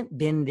hasn't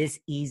been this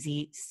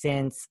easy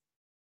since,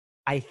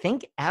 I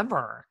think,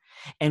 ever.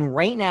 And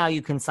right now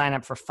you can sign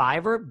up for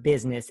Fiverr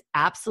Business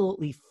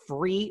absolutely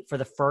free for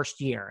the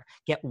first year.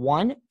 Get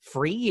 1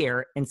 free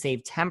year and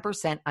save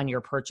 10% on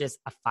your purchase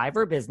of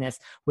Fiverr Business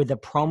with the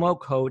promo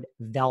code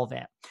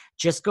VELVET.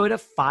 Just go to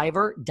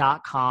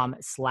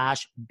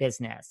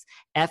fiverr.com/business,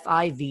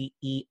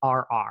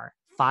 Fiverr,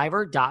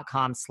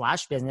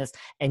 fiverr.com/business.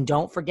 And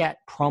don't forget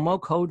promo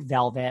code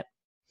VELVET,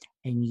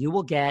 and you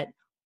will get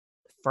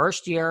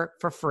first year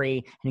for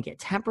free and you get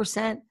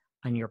 10%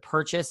 on your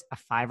purchase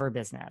of Fiverr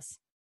Business.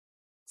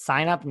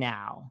 Sign up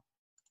now.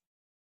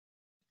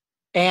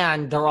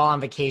 And they're all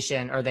on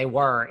vacation, or they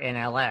were in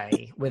LA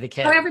with the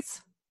kids.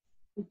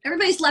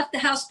 Everybody's left the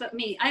house but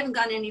me. I haven't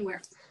gone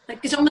anywhere.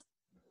 Like, it's almost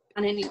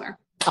gone anywhere.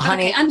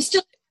 Honey, okay, I'm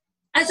still,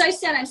 as I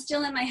said, I'm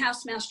still in my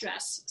house mouse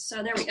dress.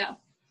 So there we go.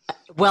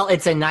 Well,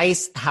 it's a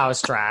nice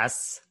house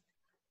dress.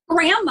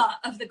 Grandma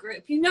of the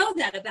group. You know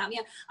that about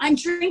me. I'm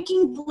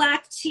drinking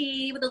black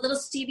tea with a little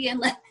stevia and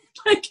lemon,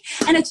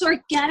 and it's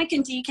organic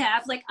and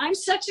decaf. Like, I'm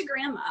such a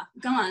grandma.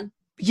 Go on.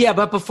 Yeah,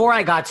 but before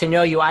I got to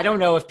know you, I don't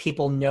know if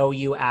people know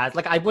you as,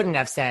 like, I wouldn't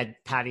have said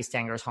Patti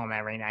Stanger's home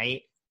every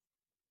night.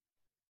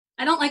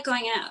 I don't like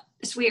going out.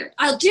 It's weird.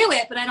 I'll do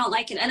it, but I don't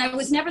like it. And I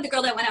was never the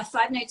girl that went out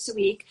 5 nights a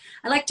week.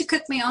 I like to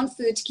cook my own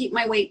food to keep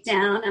my weight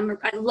down. I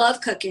love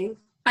cooking.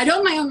 I'd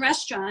own my own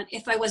restaurant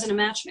if I wasn't a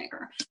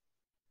matchmaker.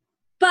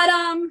 But,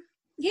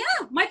 yeah,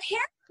 my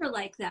parents were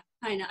like that,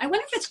 kind of. I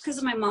wonder if it's because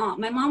of my mom.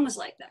 My mom was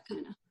like that,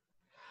 kind of.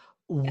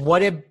 Yeah.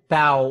 What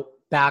about,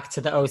 back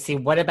to the OC,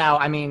 what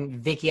about, I mean,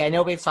 Vicky, I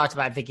know we've talked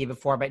about Vicky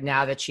before, but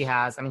now that she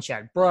has, I mean, she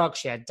had Brooke,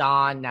 she had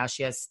Don, now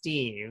she has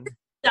Steve.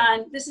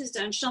 Done. This is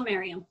done. She'll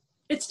marry him.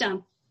 It's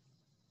done.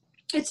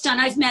 It's done.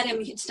 I've met him.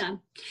 It's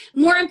done.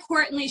 More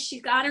importantly, she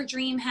got her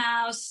dream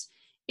house.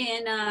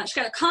 She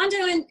got a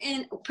condo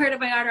in Puerto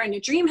Vallarta and a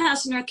dream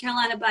house in North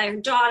Carolina by her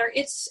daughter.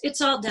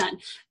 It's all done.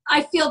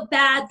 I feel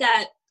bad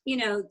that, you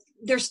know,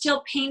 there's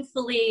still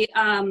painfully,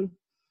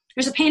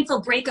 there's a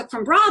painful breakup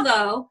from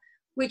Bravo,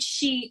 which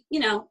she, you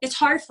know, it's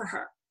hard for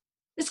her.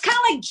 It's kind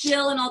of like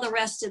Jill and all the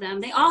rest of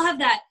them. They all have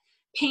that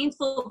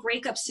painful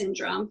breakup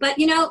syndrome, but,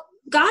 you know,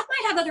 God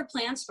might have other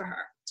plans for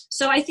her.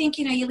 So I think,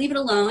 you know, you leave it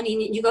alone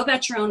and you go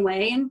about your own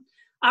way, and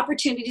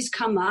opportunities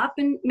come up,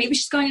 and maybe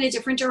she's going in a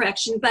different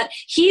direction, but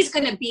he's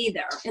going to be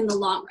there in the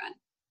long run.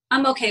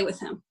 I'm okay with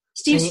him.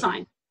 Steve's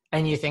fine.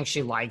 And you think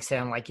she likes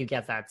him? Like, you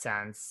get that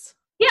sense?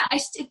 Yeah.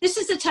 This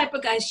is the type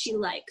of guy she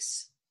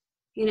likes.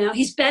 You know,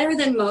 he's better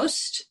than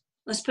most.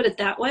 Let's put it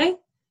that way.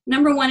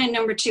 Number 1 and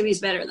number 2, he's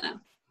better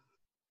than.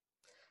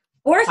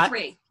 Or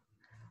 3.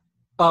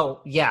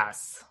 Oh,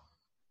 yes.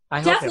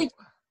 Definitely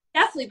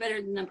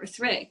better than number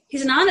 3.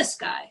 He's an honest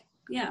guy.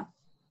 Yeah.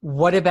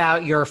 What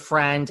about your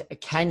friend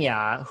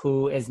Kenya,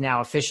 who is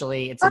now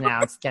officially, it's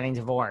announced, getting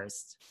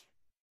divorced?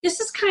 this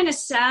is kind of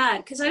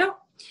sad because I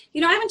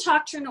haven't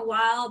talked to her in a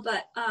while,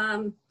 but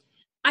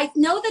I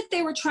know that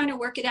they were trying to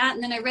work it out.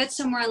 And then I read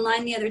somewhere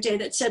online the other day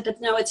that said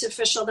that, no, it's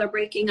official. They're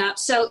breaking up.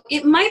 So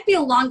it might be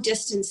a long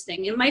distance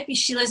thing. It might be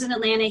she lives in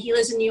Atlanta, he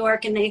lives in New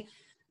York, and they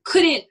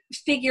couldn't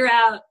figure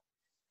out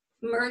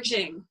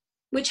merging,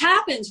 which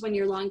happens when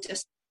you're long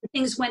distance.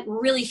 Things went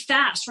really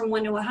fast from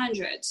 1 to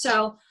 100.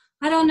 So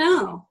I don't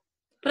know,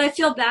 but I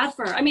feel bad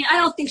for her. I mean, I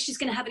don't think she's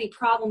going to have any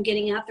problem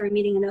getting out there and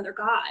meeting another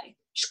guy.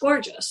 She's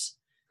gorgeous,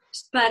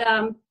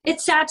 but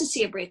it's sad to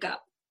see a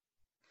breakup.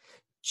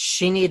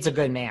 She needs a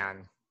good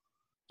man.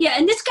 Yeah,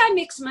 and this guy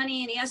makes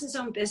money and he has his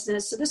own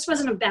business, so this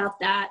wasn't about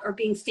that or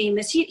being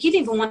famous. He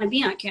didn't even want to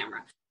be on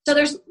camera. So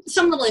there's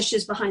some little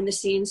issues behind the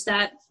scenes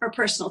that are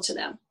personal to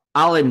them.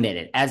 I'll admit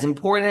it. As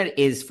important it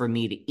is for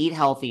me to eat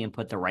healthy and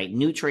put the right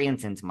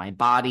nutrients into my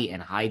body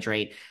and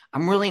hydrate,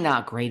 I'm really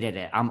not great at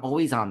it. I'm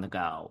always on the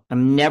go.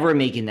 I'm never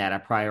making that a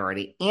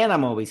priority, and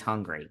I'm always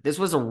hungry. This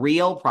was a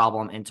real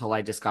problem until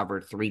I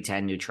discovered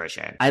 310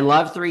 Nutrition. I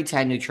love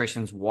 310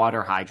 Nutrition's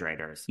water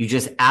hydrators. You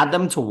just add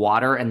them to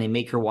water and they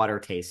make your water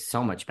taste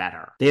so much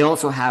better. They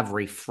also have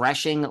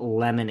refreshing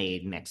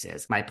lemonade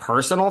mixes. My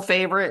personal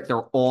favorite,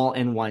 they're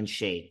all-in-one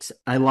shakes.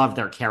 I love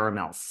their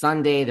caramel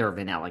sundae, their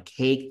vanilla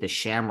cake, the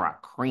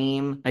shamrock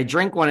cream. I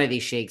drink one of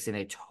these shakes and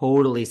it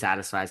totally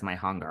satisfies my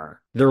hunger.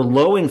 They're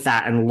low in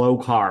fat and low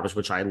carbs,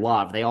 which I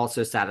love. They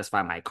also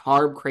satisfy my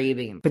carb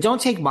craving. But don't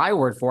take my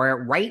word for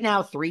it. Right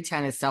now,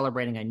 310 is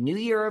celebrating a new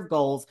year of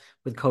goals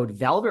with code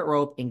Velvet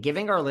Rope and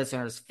giving our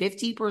listeners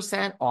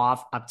 50%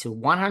 off up to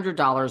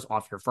 $100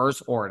 off your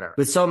first order.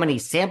 With so many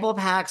sample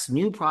packs,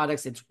 new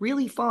products, it's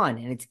really fun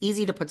and it's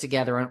easy to put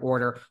together an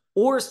order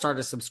or start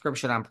a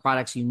subscription on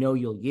products you know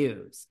you'll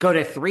use. Go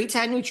to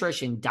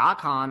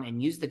 310nutrition.com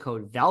and use the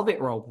code Velvet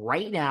Rope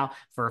right now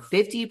for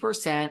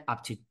 50%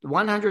 up to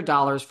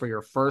 $100 for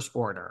your first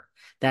order.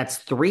 That's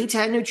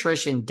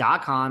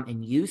 310nutrition.com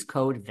and use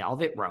code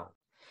Velvet Rope.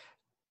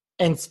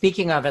 And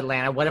speaking of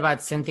Atlanta, what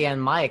about Cynthia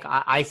and Mike?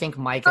 I think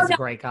Mike is a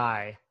great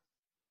guy.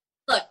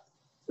 Look,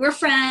 we're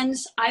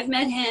friends. I've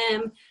met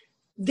him.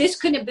 This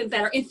couldn't have been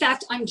better. In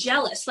fact, I'm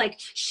jealous. Like,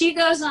 she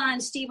goes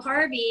on Steve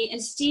Harvey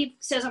and Steve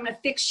says, I'm going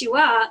to fix you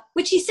up,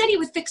 which he said he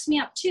would fix me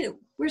up too.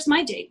 Where's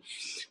my date?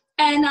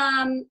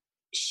 And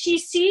she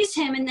sees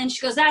him and then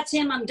she goes, that's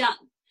him. I'm done.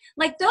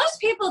 Like, those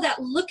people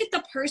that look at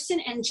the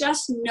person and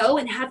just know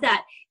and have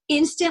that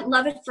instant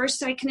love at first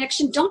sight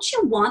connection. Don't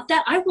you want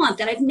that? I want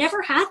that. I've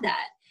never had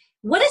that.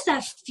 What does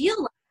that feel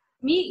like?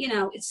 Me,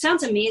 it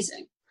sounds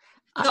amazing.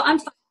 So I'm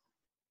fine.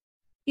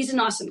 He's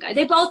an awesome guy.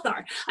 They both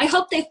are. I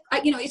hope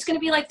it's going to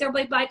be like they're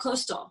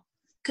bi-coastal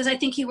because I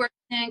think he works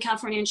in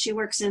California and she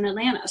works in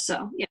Atlanta.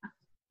 So, yeah.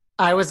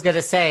 I was going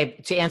to say,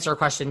 to answer a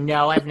question,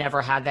 no, I've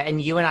never had that.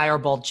 And you and I are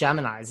both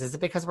Geminis. Is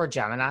it because we're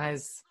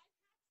Geminis?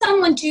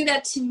 Someone do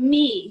that to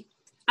me.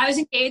 I was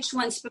engaged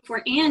once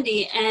before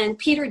Andy, and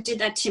Peter did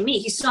that to me.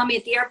 He saw me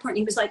at the airport and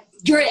he was like,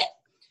 you're it.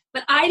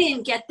 But I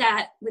didn't get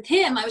that with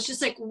him. I was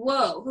just like,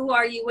 whoa, who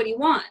are you? What do you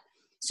want?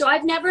 So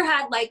I've never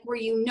had like where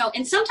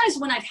and sometimes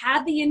when I've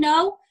had the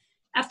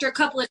after a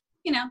couple of,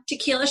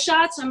 tequila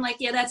shots, I'm like,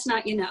 yeah, that's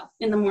not in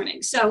the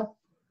morning. So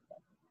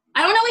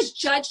I don't always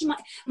judge.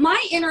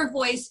 My inner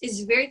voice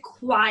is very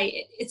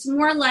quiet. It's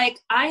more like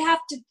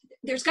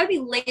there's got to be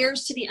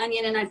layers to the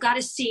onion, and I've got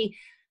to see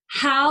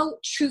how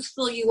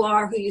truthful you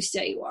are, who you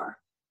say you are.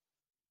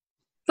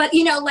 But,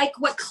 like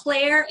what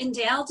Claire and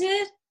Dale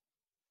did,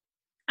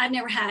 I've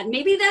never had.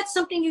 Maybe that's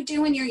something you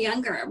do when you're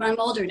younger, but I'm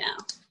older now.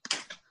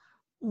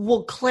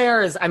 Well,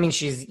 Claire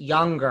she's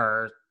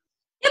younger.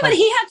 Yeah, but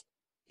he had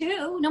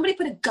to. Nobody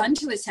put a gun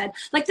to his head.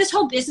 Like this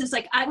whole business,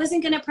 like I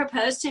wasn't going to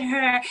propose to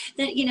her.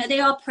 That they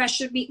all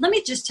pressured me. Let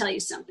me just tell you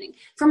something.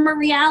 From a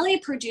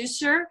reality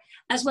producer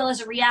as well as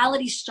a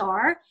reality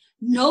star,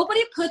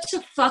 nobody puts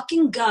a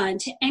fucking gun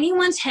to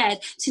anyone's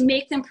head to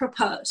make them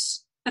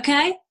propose.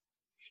 Okay?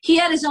 He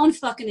had his own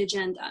fucking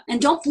agenda.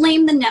 And don't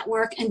blame the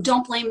network and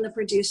don't blame the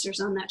producers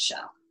on that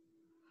show.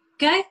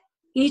 Okay?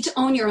 You need to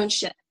own your own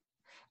shit.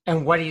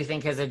 And what do you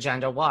think his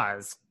agenda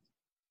was?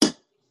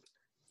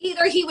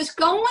 Either he was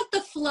going with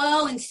the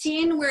flow and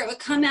seeing where it would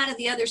come out of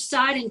the other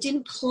side and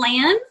didn't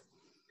plan,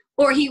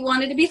 or he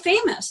wanted to be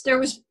famous. There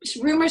was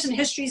rumors and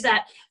histories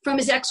that from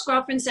his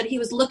ex-girlfriends that he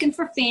was looking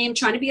for fame,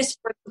 trying to be a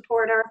sports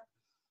reporter,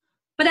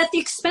 but at the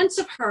expense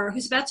of her,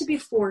 who's about to be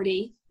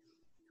 40,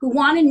 who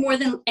wanted more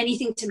than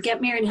anything to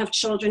get married and have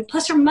children.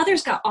 Plus her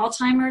mother's got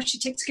Alzheimer's. She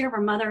takes care of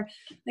her mother.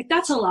 Like,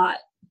 that's a lot.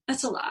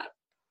 That's a lot.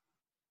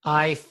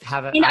 He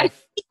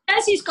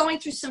says he's going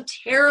through some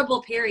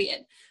terrible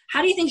period.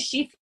 How do you think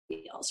she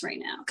feels right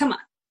now? Come on.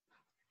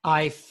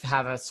 I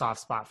have a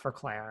soft spot for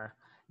Claire.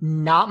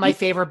 Not my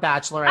favorite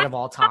bachelorette of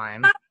all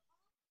time.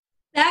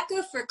 That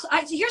good for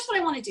here's what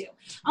I want to do.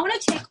 I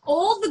want to take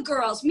all the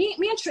girls. Me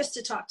and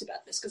Trista talked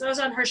about this because I was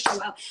on her show.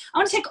 I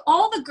want to take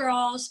all the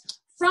girls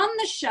from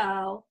the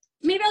show.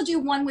 Maybe I'll do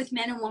one with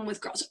men and one with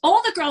girls.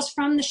 All the girls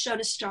from the show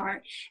to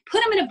start.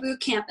 Put them in a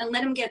boot camp and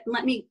let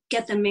me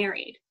get them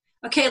married.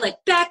 Okay, like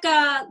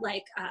Becca,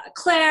 like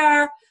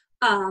Claire,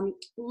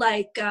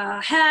 like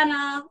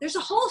Hannah. There's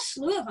a whole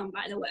slew of them,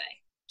 by the way.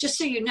 just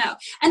so you know.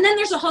 And then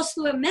there's a whole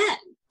slew of men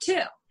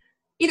too.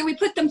 Either we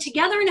put them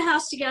together in a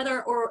house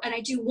together, and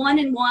I do one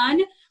and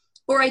one,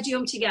 or I do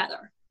them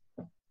together.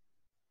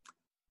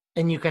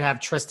 And you could have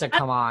Trista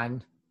come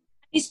on.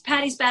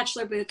 Patty's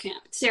Bachelor Boot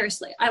Camp.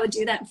 Seriously, I would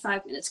do that in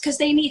 5 minutes because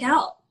they need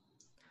help.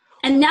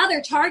 And now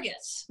they're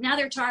targets.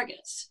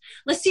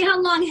 Let's see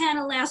how long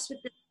Hannah lasts with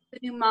the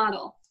new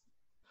model.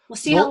 We'll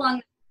see how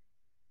long.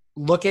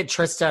 Look at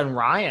Trista and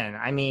Ryan.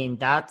 I mean,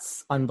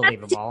 that's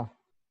unbelievable.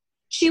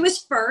 She was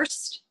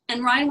first,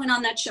 and Ryan went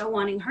on that show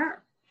wanting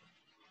her.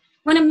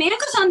 When a man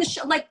goes on the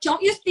show, like,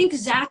 don't you think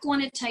Zach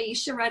wanted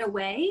Taisha right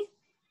away?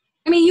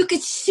 I mean, you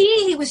could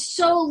see he was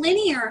so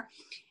linear,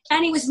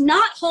 and he was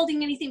not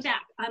holding anything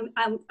back.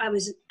 I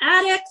was an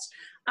addict.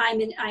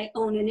 I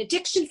own an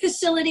addiction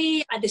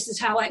facility. This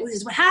is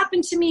what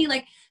happened to me.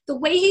 Like, the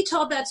way he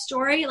told that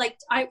story, like,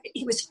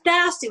 he was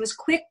fast, it was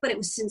quick, but it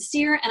was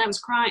sincere, and I was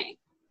crying.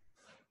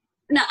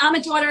 Now, I'm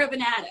a daughter of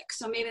an addict,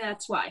 so maybe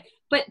that's why.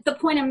 But the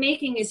point I'm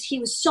making is he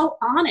was so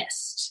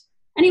honest.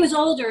 And he was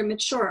older and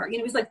mature. You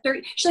know, he was like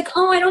 30. She's like,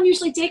 oh, I don't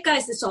usually date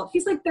guys this old.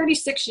 He's like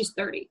 36, she's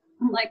 30.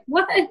 I'm like,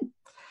 what?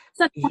 It's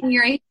not 20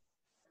 year age.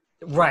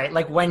 Right.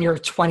 Like when you're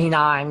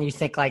 29, you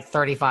think like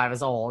 35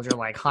 is old. You're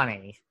like,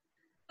 honey.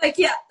 Like,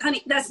 yeah,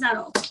 honey, that's not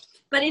old.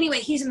 But anyway,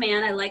 he's a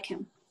man. I like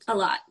him a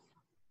lot.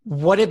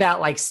 What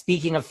about, like,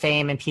 speaking of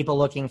fame and people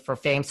looking for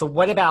fame? So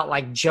what about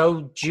like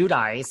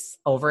Giudice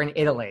over in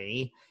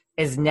Italy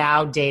is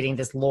now dating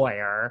this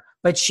lawyer,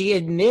 but she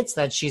admits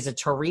that she's a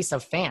Teresa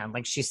fan.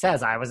 Like she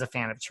says, I was a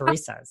fan of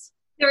Teresa's.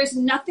 There is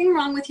nothing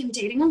wrong with him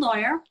dating a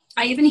lawyer.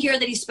 I even hear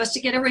that he's supposed to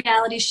get a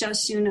reality show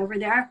soon over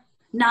there.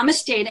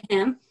 Namaste to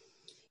him.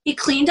 He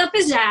cleaned up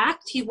his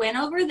act. He went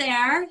over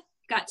there,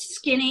 got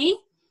skinny,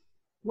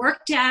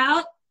 worked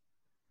out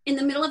in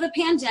the middle of a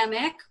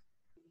pandemic.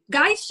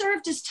 Guy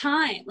served his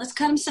time. Let's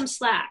cut him some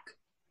slack.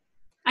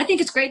 I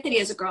think it's great that he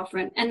has a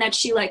girlfriend and that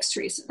she likes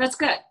Teresa. That's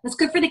good. That's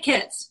good for the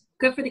kids.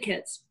 Good for the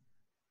kids.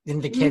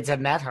 And the kids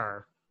have met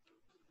her.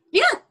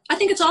 Yeah, I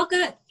think it's all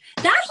good.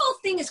 That whole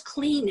thing is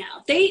clean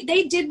now. They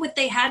did what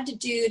they had to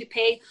do to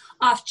pay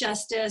off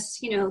justice,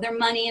 you know, their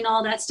money and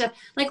all that stuff.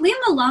 Like, leave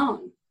them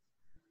alone.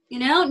 You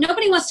know,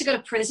 nobody wants to go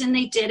to prison.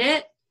 They did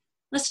it.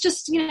 Let's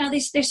just, you know, they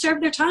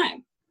served their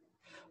time.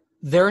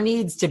 There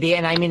needs to be,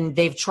 and I mean,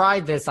 they've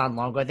tried this on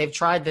Longo. They've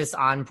tried this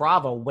on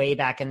Bravo way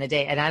back in the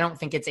day. And I don't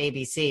think it's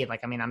ABC.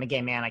 Like, I mean, I'm a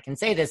gay man. I can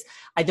say this.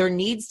 There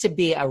needs to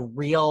be a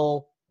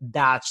real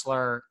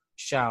Bachelor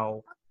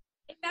show.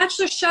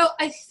 Bachelor show.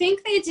 I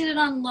think they did it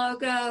on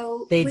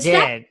Logo. They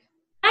did.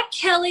 That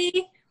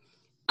Kelly,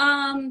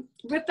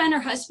 Rip and her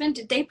husband,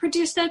 did they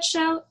produce that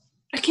show?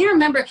 I can't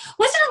remember.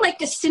 Wasn't it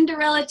like a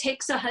Cinderella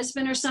takes a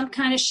husband or some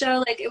kind of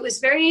show? Like, it was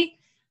very,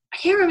 I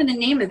can't remember the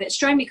name of it. It's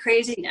driving me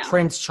crazy now.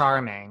 Prince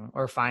Charming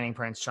or Finding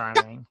Prince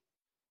Charming.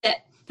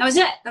 That was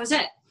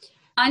it.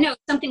 I know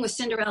something with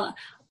Cinderella.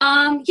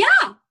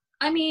 Yeah.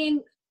 I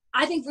mean,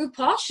 I think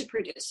RuPaul should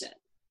produce it.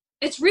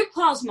 It's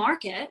RuPaul's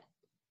market,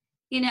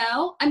 you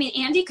know? I mean,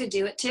 Andy could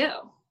do it too.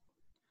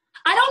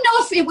 I don't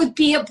know if it would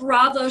be a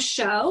Bravo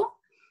show.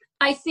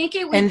 I think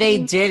it would And they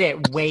did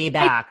it way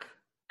back.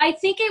 I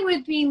think it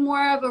would be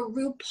more of a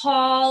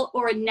RuPaul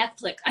or a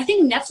Netflix. I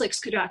think Netflix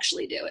could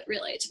actually do it,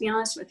 really, to be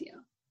honest with you.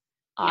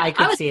 I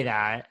could see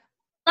that.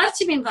 I'd love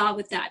to be involved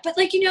with that. But,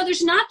 like, you know,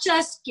 there's not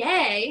just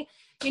gay.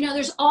 You know,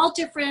 there's all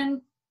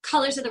different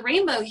colors of the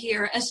rainbow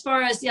here as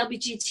far as the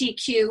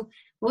LGBTQ.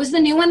 What was the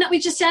new one that we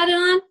just added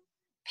on?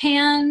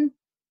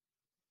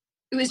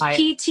 It was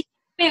PT.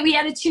 We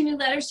added 2 new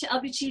letters to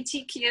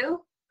LGBTQ.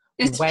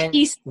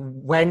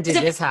 When did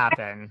this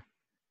happen?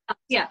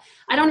 Yeah,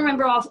 I don't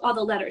remember all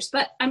the letters,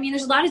 but I mean,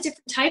 there's a lot of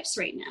different types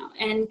right now,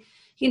 and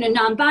you know,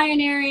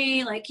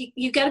 non-binary. Like,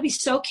 you got to be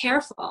so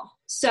careful.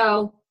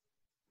 So,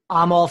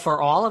 I'm all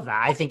for all of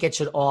that. I think it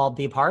should all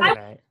be part of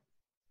it.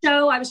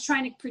 So I was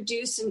trying to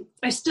produce, and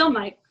I still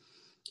might.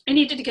 I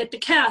needed to get the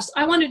cast.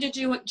 I wanted to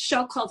do a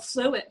show called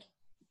Fluid,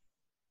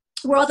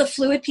 where all the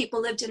fluid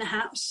people lived in a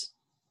house.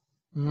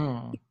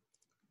 And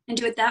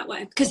do it that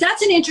way, because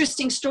that's an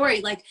interesting story.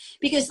 Like,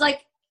 because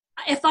like,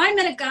 if I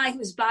met a guy who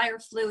was bi or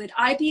fluid,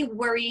 I'd be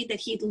worried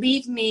that he'd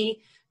leave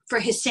me for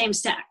his same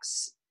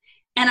sex.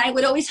 And I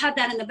would always have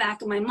that in the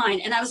back of my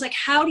mind. And I was like,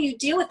 how do you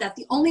deal with that?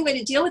 The only way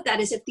to deal with that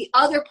is if the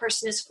other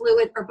person is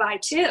fluid or bi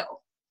too.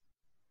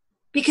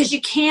 Because you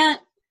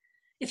can't,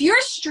 if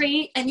you're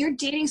straight and you're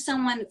dating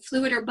someone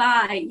fluid or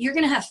bi, you're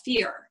going to have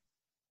fear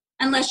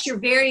unless you're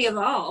very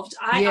evolved.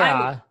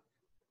 I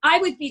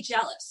would be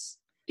jealous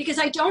because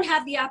I don't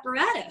have the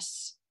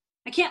apparatus.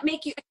 I can't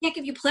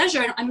give you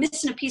pleasure. I'm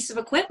missing a piece of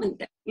equipment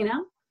there, you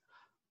know?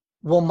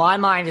 Well, my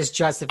mind is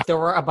just, if there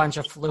were a bunch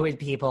of fluid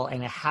people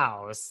in a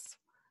house,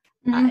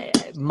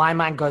 my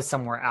mind goes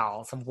somewhere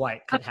else of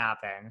what could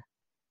happen.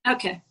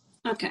 Okay.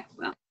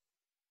 Well,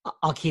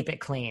 I'll keep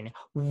it clean.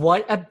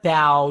 What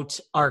about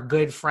our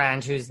good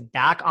friend who's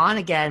back on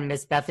again,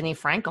 Miss Bethenny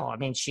Frankel? I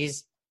mean,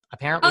 she's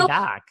apparently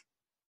back.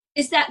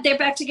 Is that they're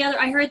back together?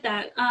 I heard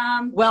that.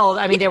 Well,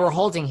 I mean, they were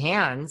holding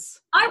hands.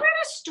 I read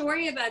a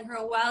story about her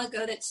a while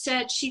ago that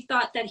said she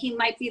thought that he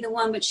might be the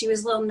one, but she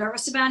was a little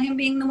nervous about him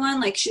being the one.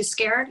 Like she was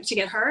scared to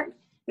get hurt.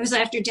 It was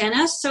after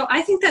Dennis. So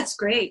I think that's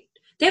great.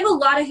 They have a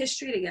lot of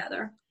history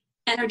together,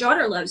 and her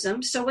daughter loves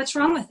him. So what's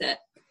wrong with it?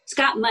 He's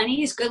got money.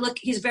 He's good.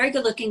 He's a very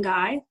good looking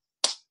guy.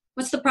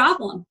 What's the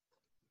problem?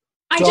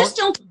 I just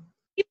don't.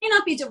 He may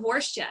not be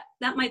divorced yet.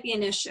 That might be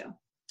an issue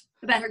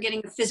about her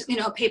getting a physical,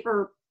 a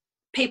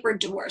paper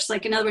divorce.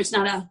 Like in other words,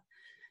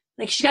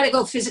 she got to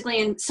go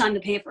physically and sign the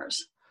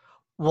papers.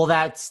 Well,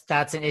 that's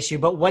an issue.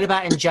 But what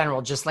about in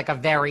general? Just like a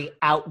very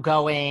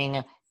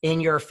outgoing, in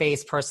your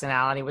face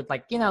personality with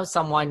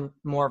someone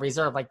more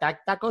reserved, like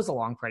that goes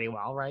along pretty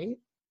well, right?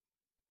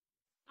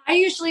 I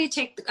used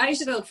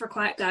to go for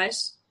quiet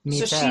guys. Me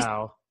too. She's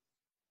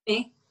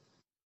me,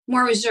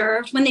 more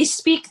reserved. When they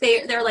speak,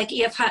 they're like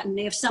E.F. Hutton.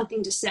 They have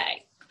something to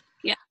say.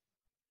 Yeah.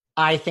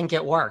 I think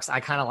it works. I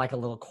kind of like a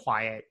little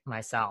quiet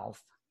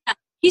myself. Yeah.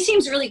 He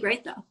seems really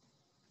great though.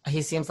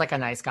 He seems like a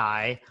nice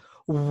guy.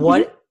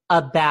 What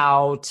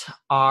about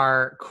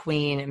our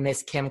queen,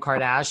 Miss Kim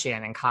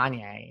Kardashian and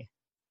Kanye?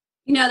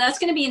 That's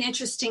going to be an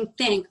interesting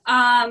thing.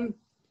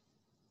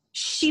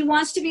 She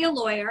wants to be a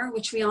lawyer,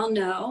 which we all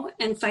know,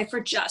 and fight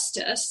for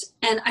justice.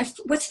 And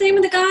what's the name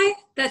of the guy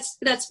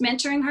that's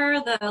mentoring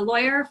her, the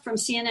lawyer from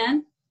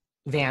CNN?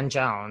 Van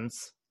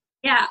Jones.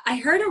 Yeah, I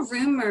heard a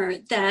rumor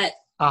that,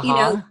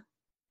 and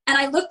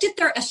I looked at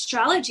their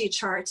astrology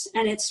charts,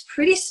 and it's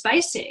pretty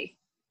spicy.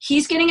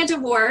 He's getting a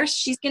divorce.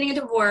 She's getting a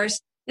divorce.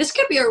 This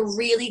could be a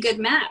really good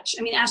match.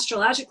 I mean,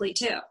 astrologically,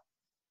 too.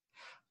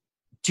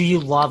 Do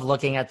you love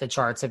looking at the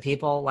charts of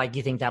people? Like,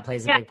 you think that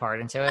plays a big part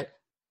into it?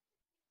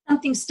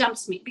 Something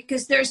stumps me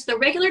because there's the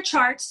regular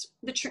charts,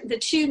 the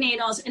two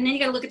natals, and then you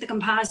got to look at the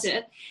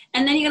composite,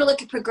 and then you got to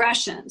look at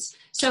progressions.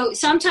 So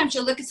sometimes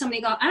you'll look at somebody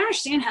and go, I don't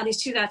understand how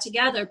these two got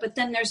together, but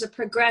then there's a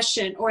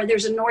progression, or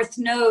there's a north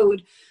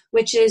node,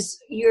 which is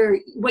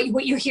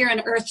what you're here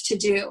on Earth to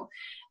do.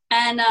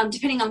 And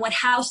depending on what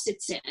house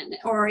it's in,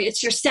 or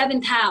it's your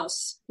seventh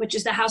house, which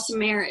is the house of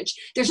marriage.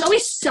 There's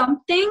always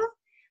something,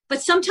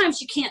 but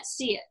sometimes you can't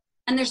see it.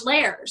 And there's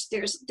layers.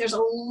 There's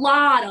a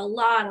lot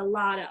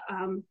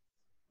of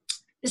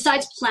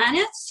besides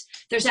planets,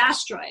 there's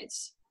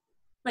asteroids.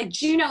 Like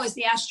Juno is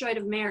the asteroid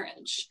of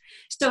marriage.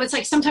 So it's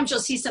like sometimes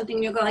you'll see something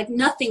and you'll go like,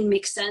 nothing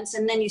makes sense.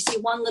 And then you see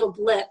one little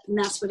blip and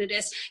that's what it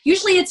is.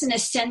 Usually it's an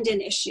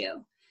ascendant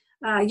issue.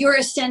 Your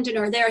ascendant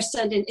or their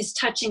ascendant is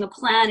touching a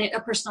planet, a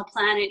personal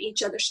planet,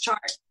 each other's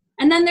chart.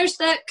 And then there's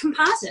the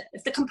composite.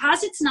 If the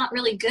composite's not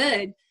really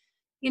good,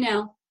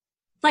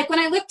 like when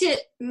I looked at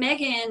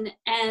Meghan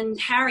and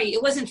Harry,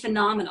 it wasn't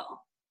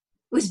phenomenal.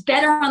 It was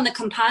better on the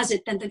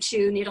composite than the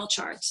two natal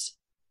charts.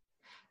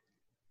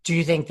 Do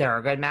you think they're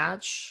a good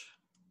match?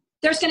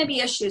 There's going to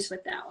be issues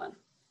with that one.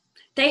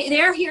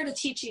 They're here to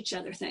teach each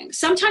other things.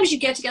 Sometimes you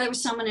get together with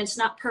someone and it's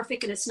not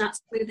perfect and it's not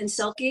smooth and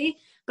silky,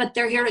 but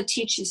they're here to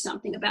teach you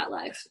something about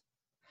life.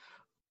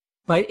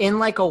 But in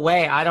like a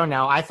way, I don't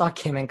know. I thought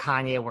Kim and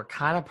Kanye were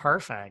kind of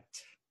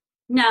perfect.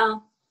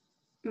 No.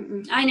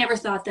 I never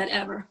thought that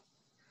ever.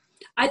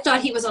 I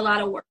thought he was a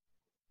lot of work.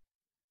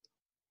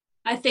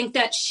 I think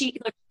that she's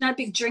not a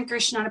big drinker.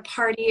 She's not a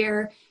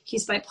partier.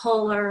 He's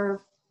bipolar.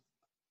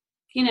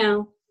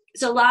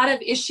 There's a lot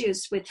of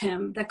issues with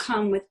him that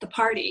come with the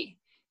party.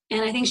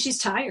 And I think she's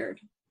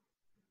tired.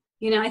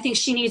 I think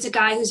she needs a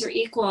guy who's her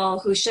equal,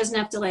 who she doesn't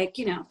have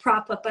to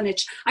prop up on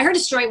it. I heard a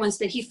story once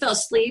that he fell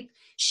asleep.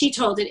 She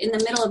told it in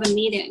the middle of a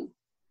meeting,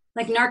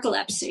 like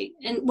narcolepsy.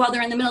 And while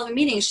they're in the middle of a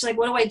meeting, she's like,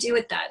 what do I do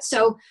with that?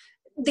 So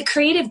the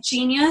creative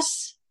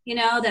genius,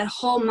 that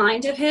whole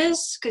mind of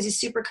his, because he's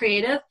super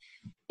creative,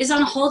 is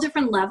on a whole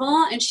different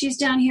level. And she's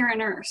down here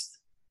on Earth.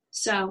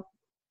 So,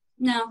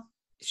 no.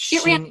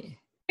 It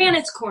ran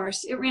its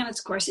course.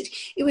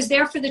 It was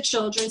there for the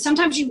children.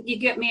 Sometimes you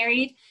get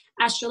married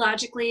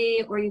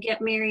astrologically, or you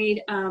get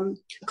married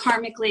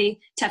karmically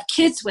to have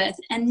kids with,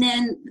 and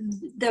then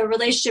the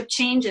relationship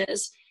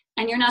changes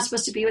and you're not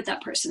supposed to be with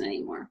that person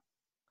anymore.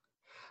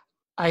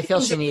 I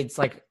feel she needs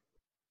like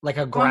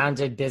a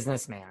grounded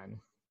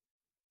businessman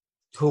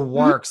who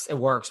works and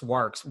works.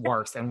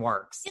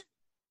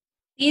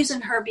 Believes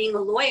in her being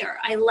a lawyer.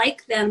 I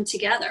like them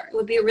together. It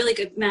would be a really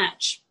good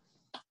match.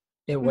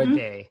 It would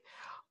be.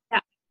 Yeah.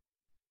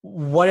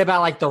 What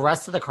about like the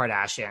rest of the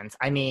Kardashians?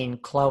 I mean,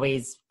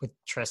 Khloe's with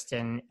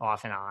Tristan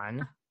off and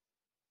on.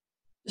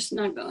 Just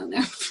not going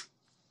there.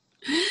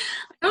 I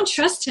don't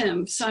trust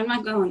him, so I'm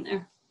not going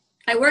there.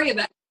 I worry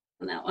about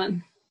on that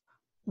one.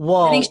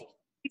 Whoa. I think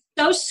she's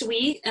so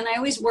sweet, and I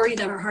always worry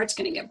that her heart's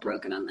going to get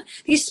broken on that.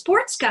 These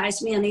sports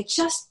guys, man, they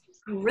just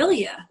grill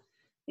you.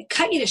 They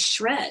cut you to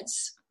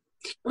shreds.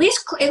 At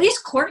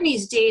least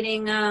Courtney's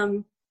dating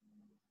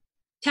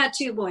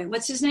Tattoo Boy.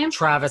 What's his name?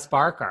 Travis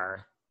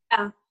Barker.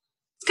 Yeah.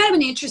 It's kind of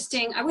an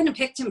interesting, I wouldn't have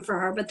picked him for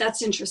her, but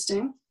that's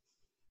interesting.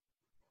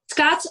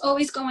 Scott's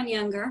always going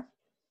younger.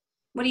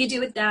 What do you do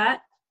with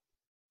that?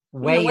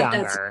 Way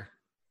younger.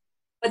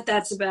 What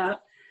that's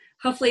about.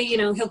 Hopefully,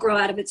 he'll grow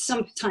out of it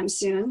sometime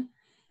soon.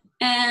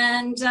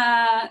 And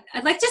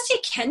I'd like to see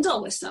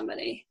Kendall with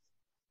somebody.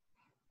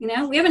 You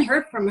know, we haven't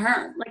heard from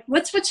her. Like,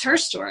 what's her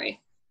story?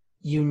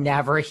 You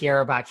never hear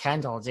about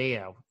Kendall, do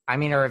you? I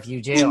mean, or if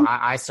you do,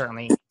 I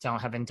certainly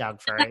haven't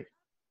dug for it.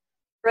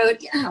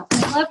 Brody, oh,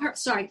 I love her.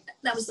 Sorry,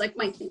 that was like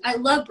my thing. I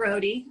love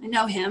Brody. I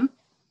know him.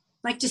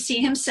 Like to see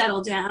him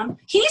settle down.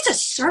 He needs a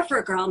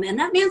surfer girl, man.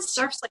 That man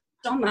surfs like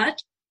so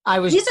much.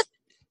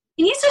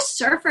 He needs a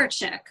surfer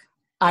chick.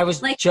 I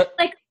was like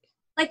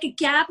a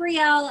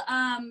Gabrielle,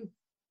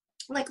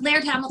 like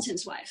Laird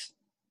Hamilton's wife.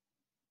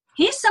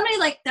 He's somebody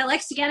like that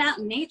likes to get out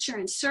in nature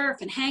and surf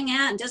and hang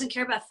out and doesn't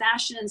care about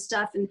fashion and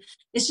stuff. And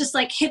it's just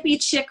like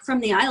hippie chick from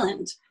the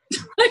island,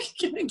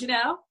 like, you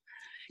know,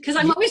 because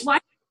I'm always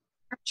watching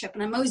a trip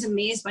and I'm always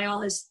amazed by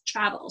all his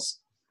travels.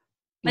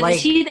 But like,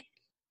 is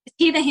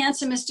he the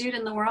handsomest dude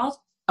in the world?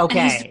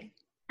 Okay.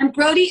 And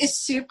Brody is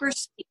super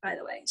sweet, by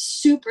the way,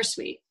 super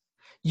sweet.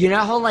 You know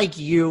how like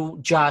you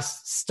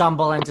just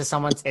stumble into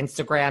someone's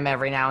Instagram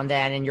every now and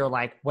then and you're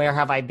like, where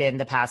have I been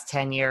the past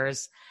 10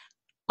 years?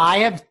 I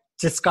have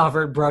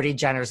discovered Brody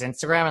Jenner's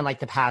Instagram in like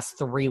the past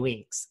 3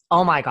 weeks.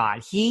 Oh my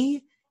God.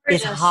 He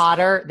is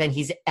hotter than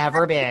he's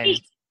ever been.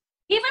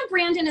 Even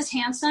Brandon is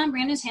handsome.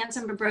 Brandon's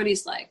handsome, but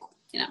Brody's like,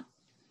 you know,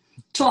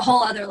 to a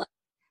whole other level.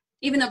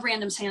 Even though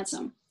Brandon's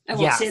handsome. I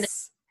won't say that.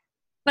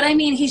 But I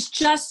mean, he's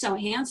just so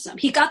handsome.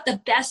 He got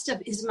the best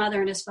of his mother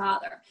and his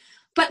father.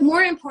 But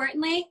more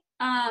importantly,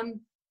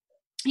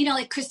 you know,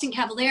 like Kristen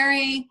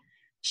Cavallari,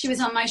 she was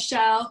on my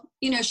show.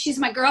 You know, she's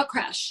my girl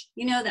crush.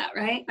 You know that,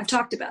 right? I've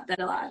talked about that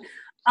a lot.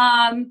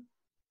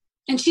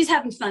 And she's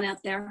having fun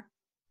out there.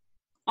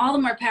 All the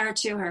more power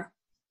to her.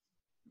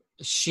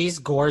 She's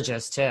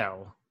gorgeous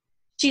too.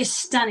 She is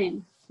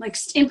stunning. Like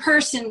in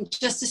person,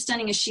 just as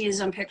stunning as she is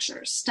on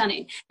pictures.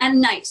 Stunning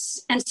and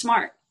nice and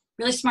smart.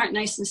 Really smart,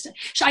 nice and stunning.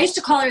 I used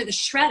to call her the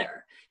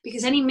shredder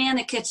because any man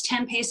that gets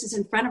 10 paces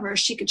in front of her,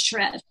 she could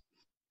shred.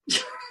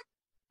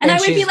 and I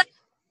would be like,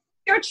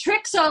 "Your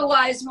trick's, oh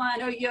wise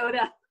one, oh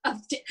Yoda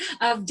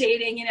of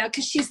dating," you know,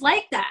 because she's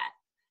like that,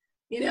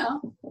 you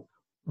know.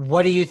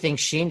 What do you think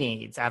she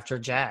needs after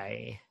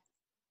Jay?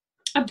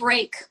 A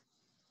break,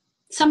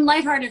 some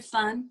lighthearted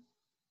fun.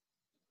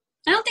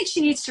 I don't think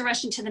she needs to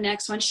rush into the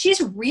next one.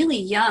 She's really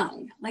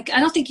young. Like, I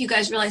don't think you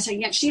guys realize how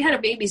young she had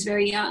her babies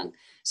very young.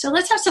 So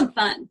let's have some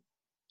fun.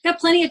 Got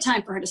plenty of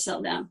time for her to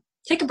settle down.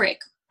 Take a break.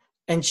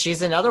 And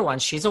she's another one.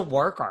 She's a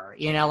worker.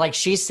 You know, like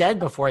she said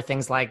before,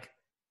 things like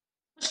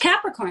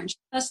Capricorn, she's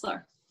a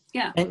hustler.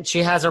 Yeah. And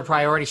she has her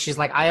priorities. She's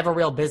like, I have a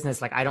real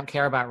business. Like, I don't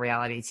care about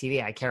reality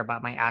TV. I care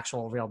about my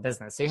actual real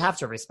business. So you have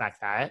to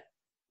respect that.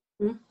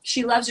 Mm-hmm.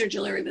 She loves her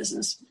jewelry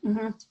business.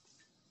 Mm-hmm.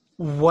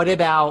 What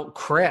about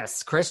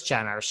Kris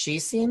Jenner?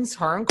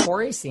 Her and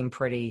Corey seem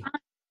pretty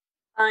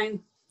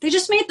fine. They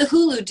just made the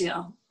Hulu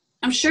deal.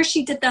 I'm sure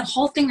she did that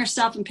whole thing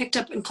herself and picked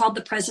up and called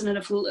the president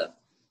of Hulu,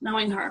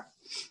 knowing her.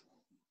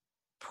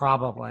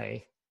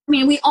 Probably. I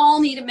mean, we all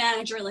need a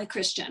manager like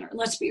Kris Jenner.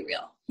 Let's be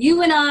real.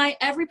 You and I,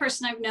 every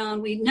person I've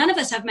known, none of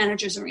us have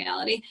managers in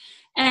reality.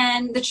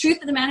 And the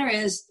truth of the matter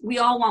is we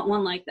all want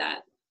one like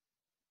that.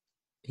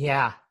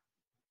 Yeah.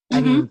 Mm-hmm.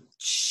 I mean,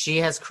 she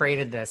has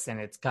created this and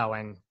it's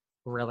going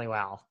really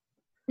well.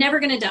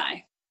 Never going to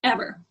die,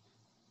 ever.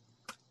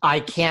 I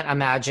can't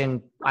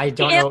imagine. I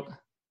don't know.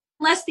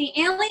 Unless the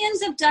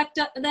aliens abduct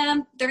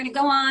them, they're going to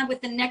go on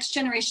with the next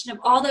generation of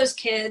all those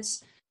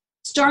kids.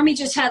 Stormy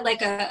just had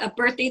like a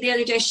birthday the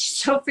other day. She's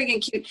so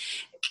freaking cute.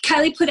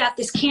 Kylie put out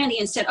this candy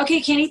and said,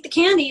 okay, can't eat the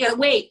candy. You gotta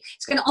wait.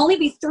 It's going to only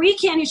be 3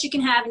 candies you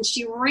can have. And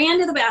she ran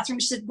to the bathroom.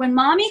 She said, when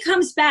mommy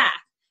comes back,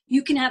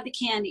 you can have the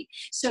candy.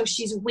 So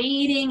she's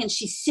waiting and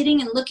she's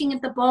sitting and looking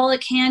at the bowl of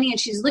candy and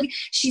she's looking,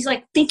 she's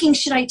like thinking,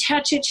 should I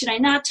touch it? Should I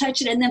not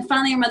touch it? And then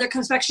finally her mother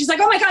comes back. She's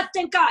like, oh my God,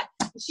 thank God.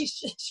 And she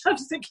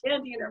shoves the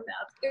candy in her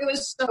mouth. It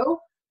was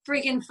so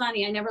freaking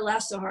funny. I never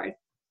laughed so hard.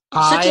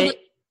 Such a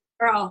little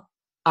girl.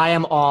 I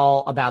am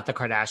all about the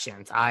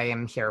Kardashians. I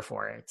am here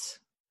for it.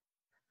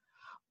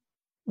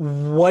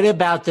 What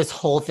about this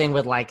whole thing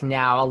with like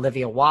now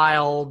Olivia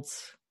Wilde,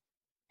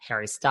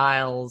 Harry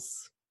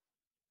Styles?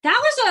 That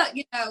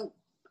was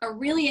a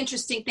really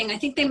interesting thing. I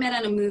think they met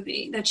on a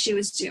movie that she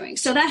was doing.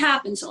 So that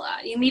happens a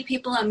lot. You meet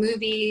people on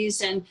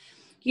movies and,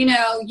 you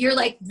know, you're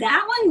like,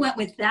 that one went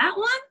with that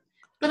one?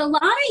 But a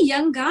lot of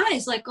young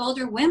guys like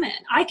older women.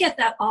 I get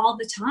that all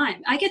the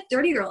time. I get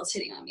 30-year-olds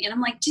hitting on me. And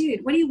I'm like,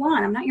 dude, what do you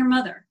want? I'm not your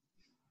mother.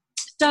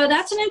 So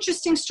that's an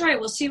interesting story.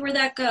 We'll see where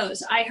that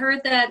goes. I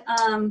heard that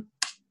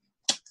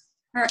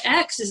her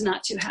ex is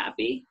not too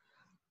happy.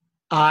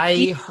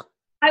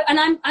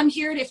 I'm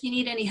here if you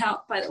need any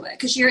help, by the way,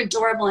 because you're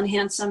adorable and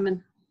handsome,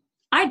 and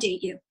I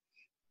date you.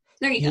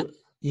 There you go.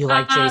 You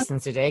like Jason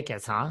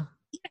Sudeikis, huh?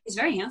 Yeah, he's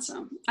very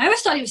handsome. I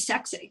always thought he was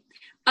sexy.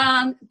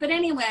 But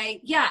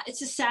anyway, yeah,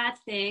 it's a sad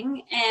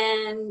thing,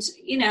 and,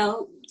 you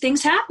know,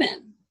 things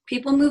happen.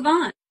 People move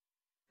on.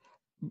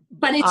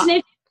 But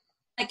it's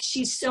like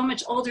she's so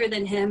much older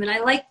than him, and I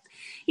like,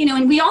 you know,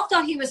 and we all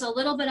thought he was a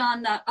little bit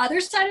on the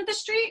other side of the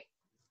street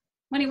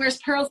when he wears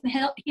pearls and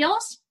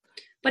heels,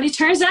 but it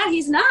turns out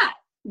he's not.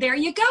 there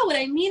you go. What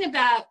I mean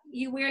about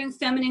you wearing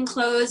feminine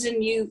clothes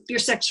and your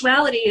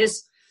sexuality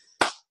is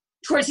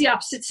towards the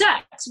opposite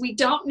sex. We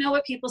don't know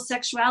what people's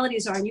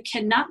sexualities are, and you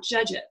cannot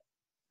judge it.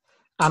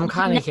 I'm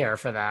kind of here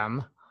for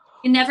them.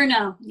 You never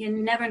know. You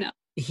never know.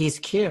 He's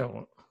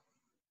cute.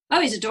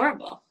 Oh, he's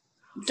adorable.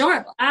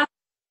 Adorable.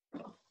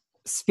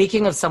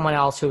 Speaking of someone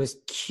else who is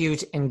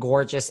cute and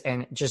gorgeous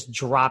and just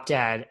drop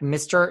dead,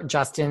 Mr.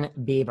 Justin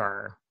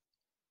Bieber.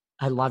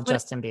 I love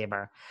Justin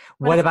Bieber.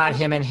 What about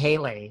him and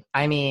Haley?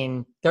 I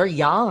mean, they're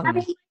young. I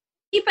mean,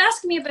 keep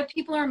asking me about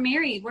people who are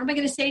married. What am I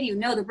going to say to you?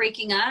 No, they're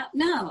breaking up.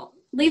 No,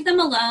 leave them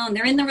alone.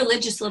 They're in the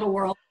religious little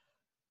world.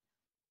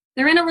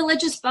 They're in a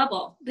religious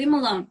bubble. Leave them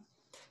alone.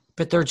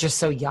 But they're just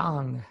so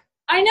young.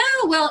 I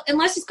know. Well,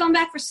 unless he's going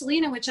back for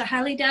Selena, which I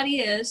highly doubt he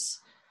is.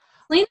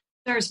 Selena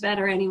deserves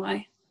better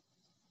anyway.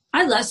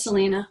 I love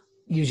Selena.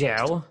 You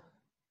do?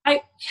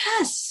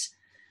 Yes.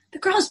 The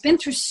girl has been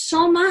through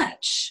so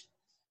much.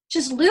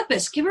 Just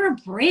lupus. Give her a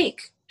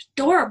break.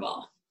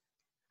 Adorable.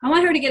 I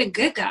want her to get a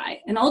good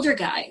guy, an older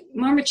guy,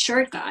 more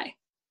matured guy.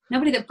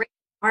 Nobody that breaks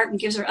her heart and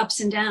gives her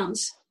ups and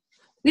downs.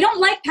 We don't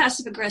like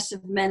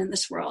passive-aggressive men in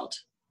this world.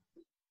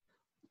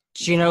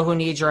 Do you know who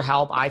needs your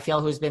help? I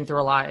feel who's been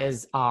through a lot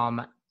is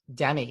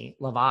Demi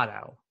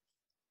Lovato.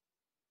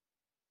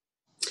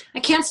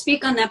 I can't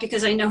speak on that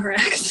because I know her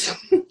ex.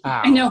 Oh.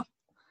 I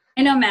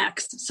know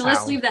Max. So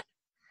let's leave that.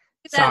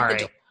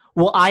 Sorry.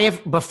 Well,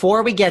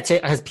 before we get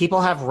to, as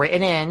people have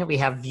written in, we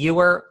have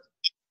viewer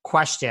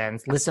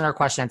questions, listener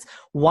questions.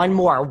 One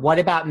more. What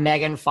about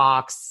Megan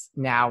Fox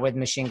now with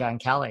Machine Gun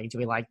Kelly? Do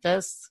we like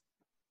this?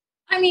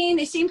 I mean,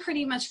 they seem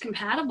pretty much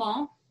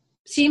compatible.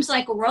 Seems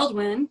like a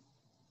whirlwind.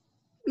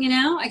 You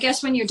know, I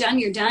guess when you're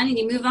done and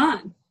you move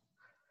on.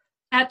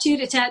 Tattoo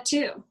to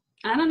tattoo.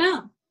 I don't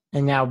know.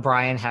 And now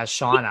Brian has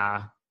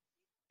Shauna.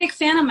 Big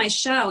fan of my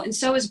show, and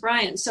so is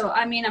Brian. So,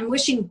 I mean, I'm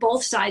wishing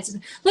both sides.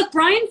 Look,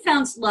 Brian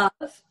found love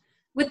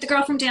with the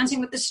girl from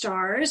Dancing with the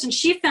Stars, and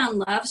she found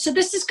love. So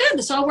this is good.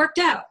 This all worked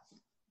out.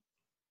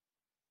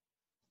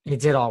 It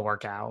did all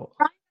work out.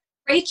 Brian,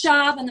 great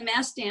job on The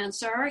Masked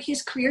Dancer.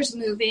 His career's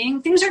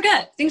moving. Things are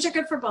good. Things are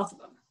good for both of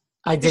them.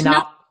 I did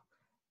not.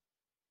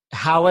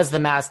 How was The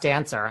Masked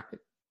Dancer?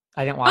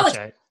 I didn't watch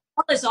it.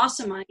 Paul is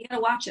awesome on it. You got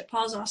to watch it.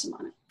 Paul's awesome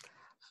on it.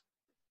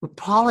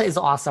 Paula is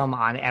awesome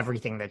on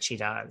everything that she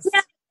does.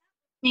 Yeah.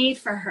 Need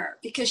for her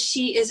because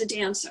she is a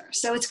dancer.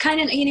 So it's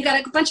kind of, you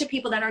got a bunch of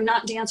people that are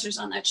not dancers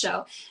on that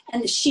show,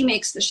 and she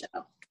makes the show.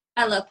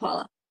 I love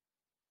Paula.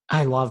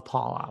 I love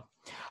Paula.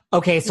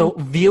 Okay, so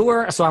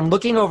so I'm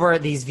looking over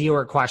these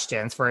viewer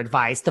questions for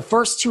advice. The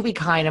first two we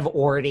kind of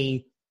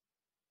already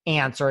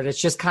answered.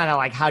 It's just kind of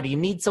like, how do you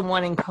meet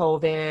someone in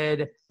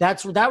COVID?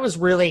 That was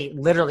really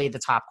literally the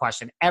top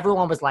question.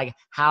 Everyone was like,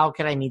 how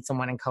can I meet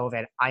someone in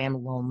COVID? I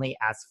am lonely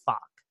as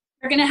fuck.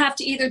 You're going to have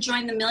to either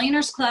join the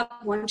Millionaires Club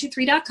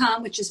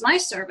 123.com, which is my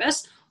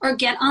service, or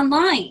get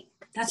online.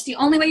 That's the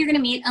only way you're going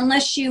to meet,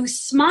 unless you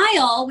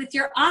smile with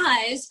your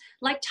eyes,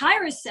 like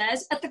Tyra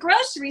says, at the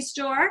grocery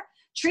store,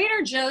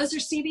 Trader Joe's, or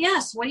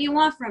CVS. What do you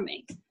want from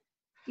me?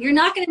 You're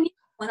not going to meet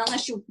one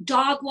unless you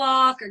dog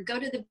walk or go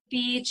to the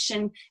beach,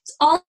 and it's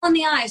all on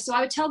the eyes. So I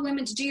would tell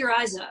women to do your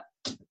eyes up.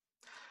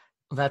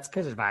 Well, that's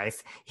good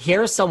advice.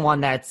 Here's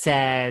someone that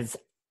says,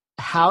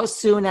 how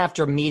soon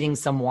after meeting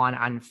someone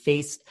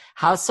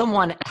how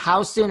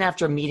soon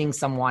after meeting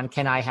someone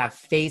can I have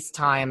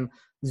FaceTime,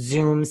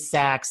 Zoom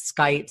sex,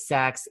 Skype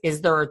sex?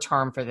 Is there a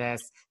term for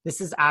this?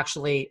 This is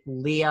actually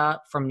Leah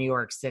from New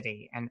York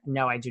City. And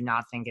no, I do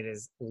not think it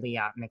is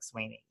Leah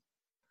McSweeney.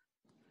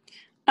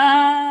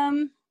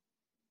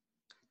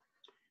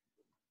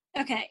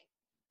 Okay.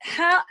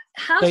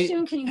 How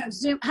soon can you have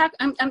Zoom?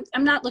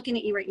 I'm not looking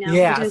at you right now.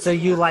 Yeah, so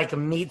you like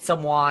meet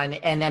someone,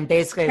 and then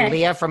basically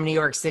Leah from New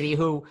York City,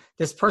 who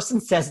this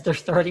person says they're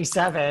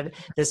 37.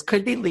 This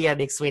could be Leah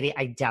McSweeney.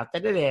 I doubt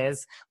that it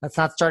is. Let's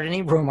not start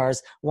any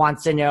rumors.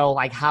 Wants to know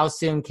like how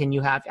soon can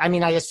you have? I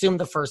mean, I assume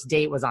the first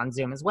date was on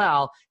Zoom as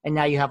well, and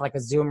now you have like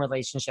a Zoom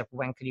relationship.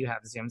 When could you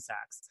have Zoom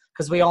sex?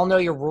 Because we all know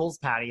your rules,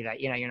 Patti, that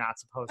you're not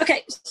supposed to.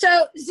 Okay,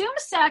 so Zoom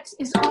sex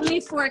is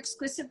only for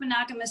exclusive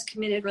monogamous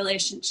committed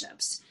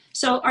relationships.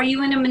 So are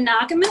you in a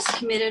monogamous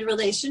committed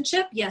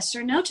relationship? Yes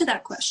or no to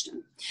that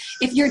question.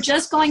 If you're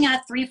just going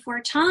out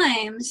 3-4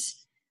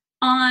 times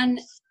on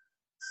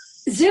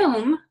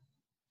Zoom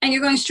and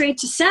you're going straight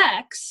to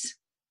sex,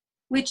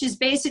 which is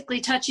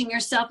basically touching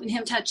yourself and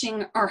him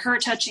touching or her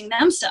touching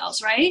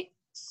themselves, right?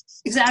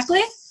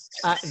 Exactly?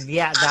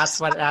 Yeah,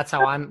 that's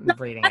how I'm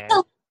reading it.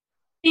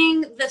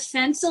 The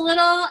fence a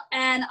little,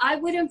 and I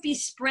wouldn't be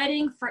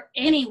spreading for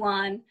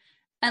anyone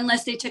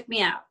unless they took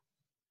me out.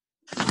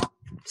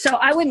 So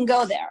I wouldn't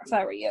go there if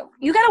I were you.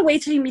 You got to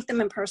wait till you meet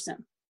them in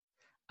person.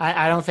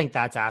 I don't think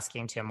that's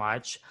asking too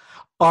much.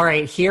 All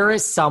right, here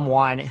is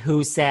someone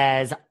who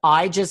says,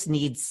 I just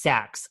need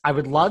sex. I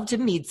would love to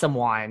meet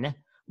someone,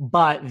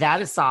 but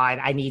that aside,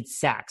 I need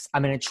sex.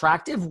 I'm an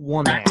attractive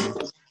woman,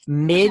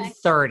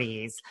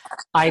 mid-30s.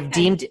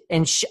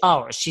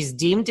 She's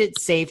deemed it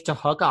safe to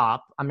hook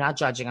up. I'm not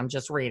judging, I'm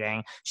just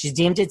reading. She's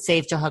deemed it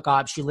safe to hook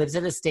up. She lives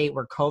in a state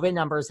where COVID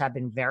numbers have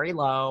been very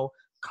low.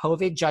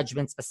 COVID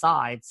judgments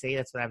aside, see,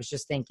 that's what I was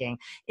just thinking.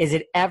 Is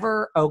it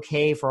ever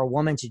okay for a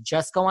woman to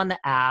just go on the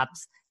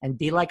apps and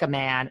be like a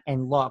man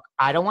and look,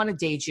 I don't want to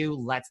date you.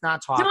 Let's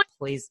not talk,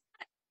 please.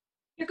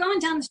 You're going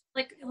down the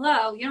like,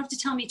 hello, you don't have to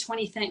tell me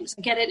 20 things.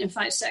 I get it in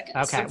 5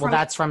 seconds. Okay, well,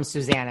 that's from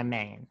Suzanne in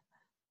Maine.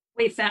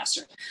 Way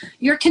faster.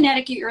 You're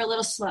Connecticut, you're a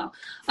little slow.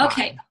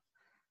 Okay. Fine.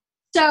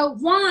 So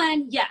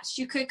one, yes,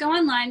 you could go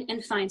online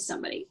and find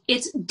somebody.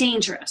 It's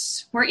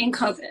dangerous. We're in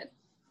COVID.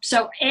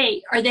 So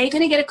A, are they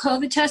going to get a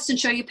COVID test and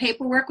show you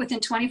paperwork within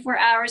 24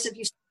 hours of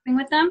you sleeping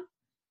with them?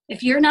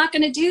 If you're not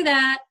going to do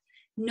that,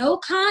 no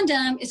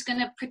condom is going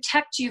to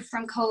protect you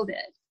from COVID.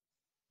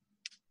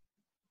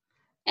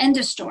 End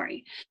of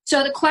story.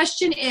 So the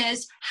question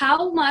is,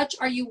 how much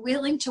are you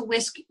willing to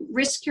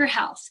risk your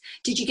health?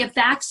 Did you get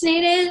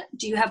vaccinated?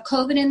 Do you have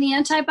COVID in the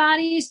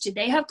antibodies? Did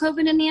they have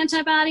COVID in the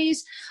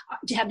antibodies?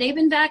 Have they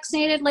been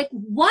vaccinated? Like,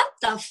 what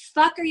the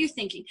fuck are you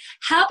thinking?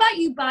 How about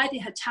you buy the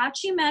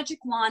Hitachi Magic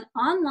Wand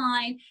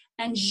online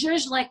and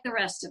zhuzh like the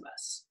rest of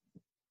us?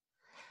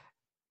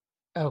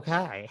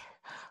 Okay.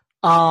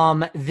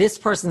 This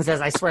person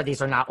says, I swear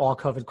these are not all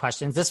COVID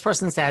questions. This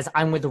person says,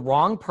 I'm with the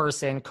wrong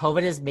person.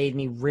 COVID has made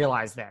me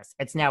realize this.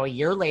 It's now a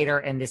year later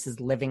and this is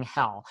living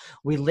hell.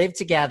 We live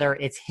together.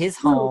 It's his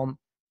home.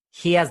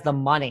 He has the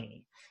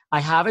money.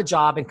 I have a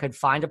job and could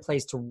find a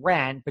place to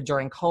rent, but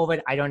during COVID,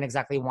 I don't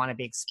exactly want to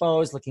be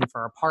exposed looking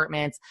for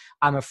apartments.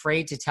 I'm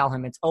afraid to tell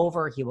him it's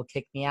over. He will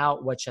kick me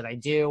out. What should I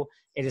do?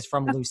 It is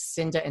from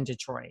Lucinda in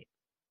Detroit.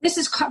 This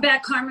is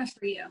bad karma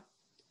for you.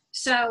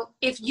 So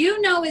if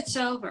you know it's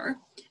over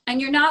and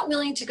you're not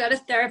willing to go to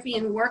therapy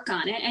and work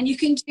on it, and you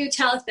can do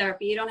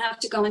teletherapy, you don't have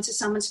to go into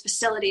someone's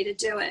facility to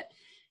do it,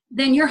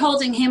 then you're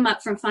holding him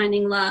up from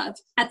finding love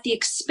at the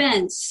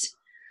expense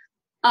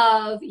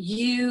of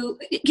you,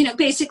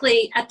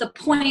 basically at the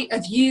point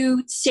of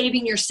you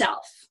saving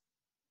yourself.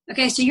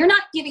 Okay, so you're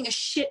not giving a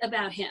shit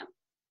about him.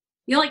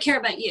 You only care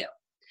about you.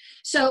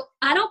 So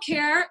I don't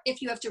care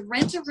if you have to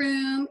rent a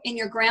room in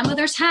your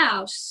grandmother's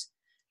house.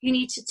 You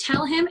need to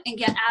tell him and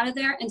get out of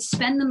there and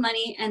spend the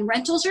money. And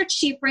rentals are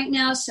cheap right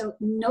now, so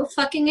no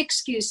fucking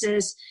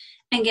excuses,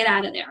 and get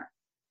out of there.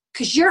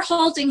 Because you're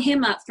holding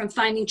him up from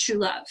finding true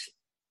love.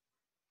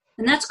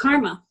 And that's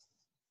karma.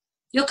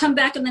 You'll come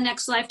back in the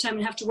next lifetime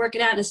and have to work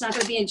it out. And it's not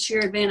going to be to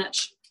your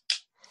advantage.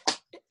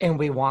 And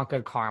we want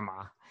good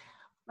karma.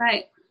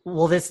 Right.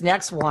 Well, this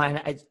next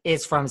one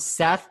is from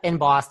Seth in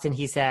Boston.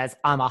 He says,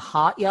 I'm a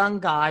hot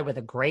young guy with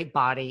a great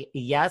body.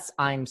 Yes,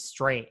 I'm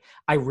straight.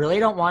 I really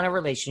don't want a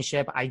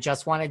relationship. I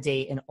just want to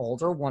date an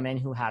older woman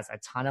who has a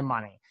ton of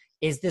money.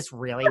 Is this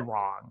really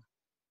wrong?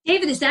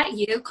 David, is that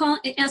you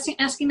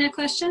asking that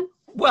question?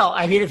 Well,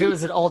 I mean, if it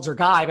was an older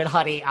guy, but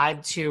honey,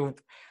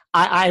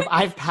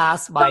 I've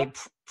passed my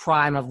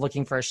prime of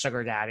looking for a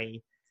sugar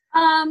daddy.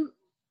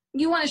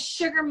 You want a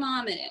sugar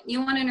mom in it.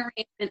 You want an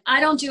arrangement. I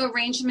don't do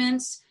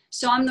arrangements.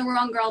 So I'm the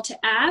wrong girl to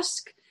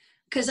ask,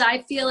 because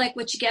I feel like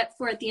what you get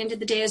for at the end of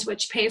the day is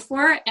what you pay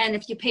for. And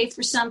if you pay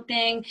for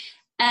something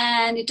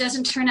and it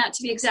doesn't turn out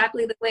to be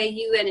exactly the way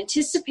you had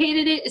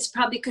anticipated it, it's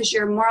probably because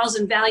your morals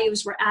and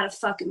values were out of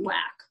fucking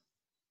whack.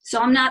 So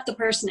I'm not the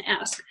person to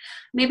ask.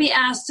 Maybe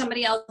ask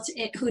somebody else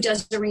who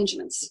does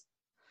arrangements.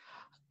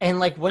 And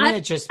like, wouldn't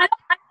it just...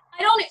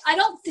 I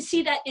don't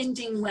see that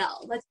ending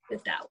well. Let's put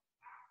it that way.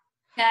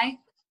 Okay?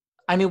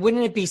 I mean,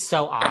 wouldn't it be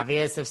so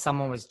obvious if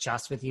someone was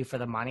just with you for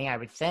the money, I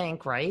would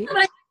think, right? But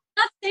I'm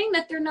not saying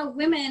that there are no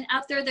women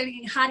out there that are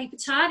getting hottie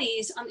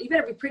patatis. You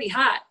better be pretty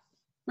hot.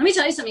 Let me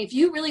tell you something. If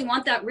you really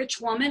want that rich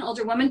woman,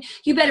 older woman,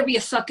 you better be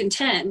a fucking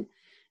 10,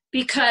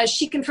 because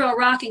she can throw a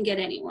rock and get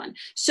anyone.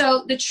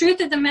 So the truth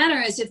of the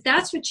matter is, if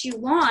that's what you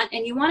want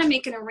and you want to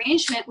make an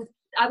arrangement with,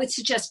 I would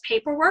suggest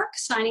paperwork,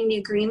 signing the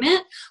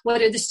agreement.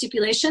 What are the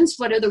stipulations?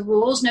 What are the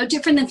rules? No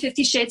different than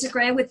 50 Shades of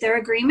Grey with their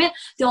agreement.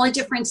 The only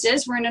difference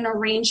is we're in an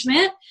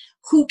arrangement.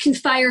 Who can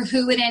fire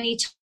who at any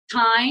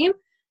time,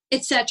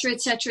 et cetera,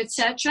 et cetera, et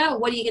cetera.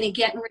 What are you going to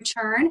get in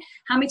return?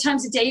 How many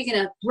times a day you're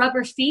going to rub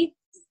her feet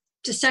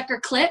to suck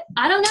her clit?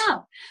 I don't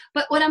know.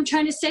 But what I'm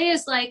trying to say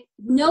is, like,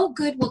 no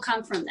good will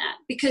come from that,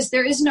 because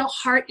there is no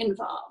heart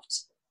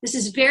involved. This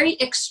is very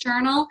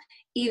external,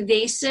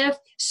 evasive,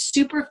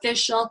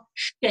 superficial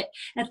shit.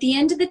 At the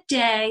end of the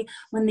day,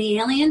 when the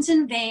aliens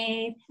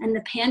invade and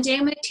the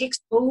pandemic takes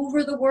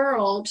over the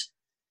world,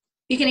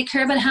 you're going to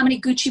care about how many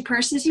Gucci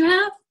purses you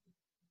have?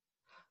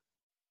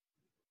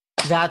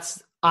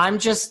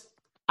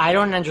 I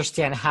don't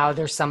understand how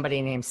there's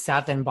somebody named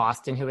Seth in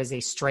Boston who is a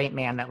straight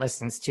man that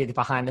listens to the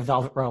Behind the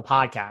Velvet Rope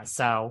podcast.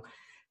 So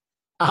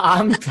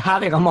I'm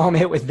having a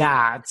moment with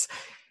that.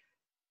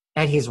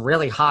 And he's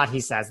really hot,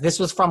 he says. This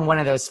was from one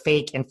of those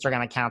fake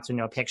Instagram accounts with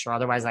no picture.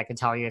 Otherwise, I could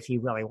tell you if he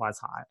really was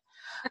hot.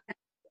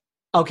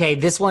 Okay,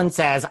 this one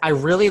says, I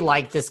really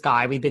like this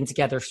guy. We've been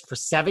together for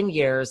 7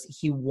 years.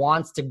 He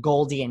wants to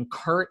Goldie and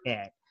Kurt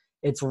it.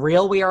 It's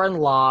real. We are in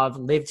love,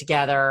 live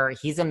together.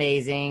 He's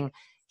amazing.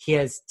 He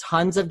has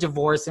tons of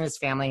divorce in his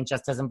family and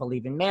just doesn't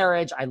believe in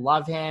marriage. I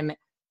love him.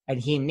 And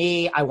he,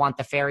 me, I want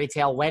the fairy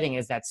tale wedding.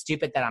 Is that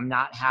stupid that I'm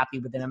not happy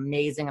with an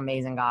amazing,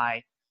 amazing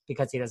guy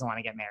because he doesn't want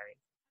to get married?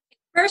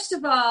 First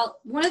of all,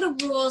 one of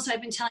the rules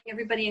I've been telling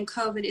everybody in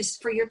COVID is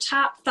for your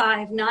top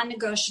 5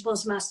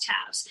 non-negotiables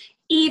must-haves,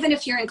 even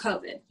if you're in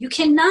COVID. You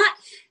cannot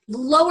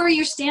lower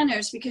your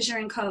standards because you're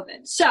in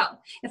COVID. So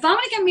if I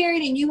want to get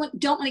married and you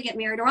don't want to get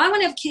married, or I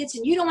want to have kids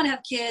and you don't want to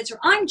have kids, or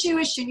I'm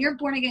Jewish and you're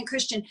born again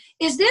Christian,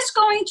 is this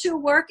going to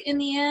work in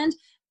the end?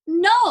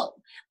 No,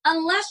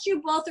 unless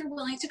you both are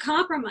willing to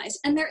compromise.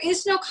 And there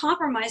is no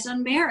compromise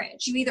on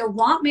marriage. You either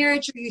want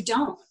marriage or you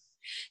don't.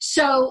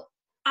 So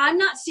I'm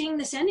not seeing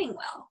this ending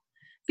well,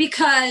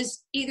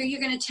 because either you're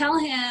going to tell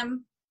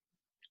him,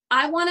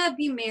 I want to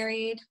be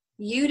married,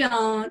 you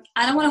don't,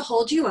 I don't want to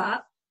hold you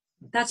up.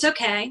 That's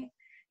okay.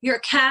 You're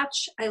a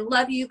catch. I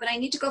love you, but I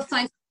need to go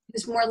find someone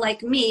who's more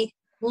like me.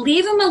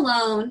 Leave him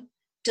alone,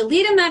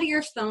 delete him out of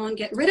your phone,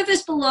 get rid of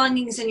his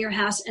belongings in your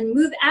house and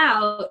move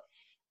out,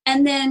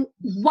 and then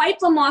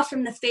wipe him off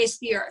from the face of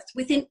the earth.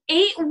 Within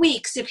 8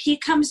 weeks, if he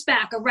comes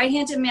back, a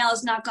right-handed male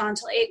is not gone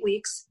until 8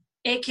 weeks,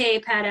 aka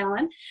Pat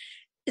Allen,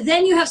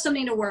 then you have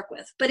something to work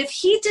with. But if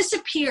he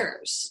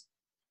disappears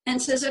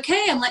and says,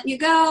 okay, I'm letting you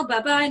go,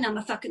 bye-bye, and I'm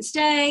gonna fucking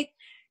stay,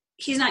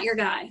 he's not your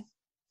guy.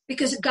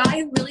 Because a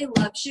guy who really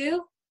loves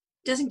you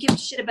doesn't give a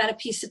shit about a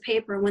piece of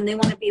paper when they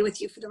want to be with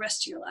you for the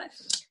rest of your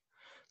life.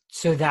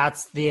 So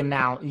that's the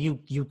amount.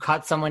 You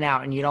cut someone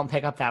out and you don't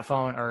pick up that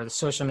phone or the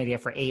social media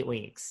for 8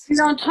 weeks. You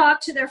don't talk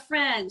to their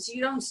friends.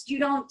 You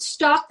don't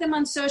stalk them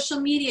on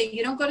social media.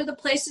 You don't go to the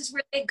places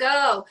where they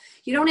go.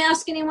 You don't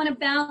ask anyone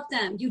about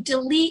them. You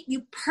delete,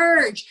 you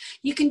purge.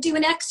 You can do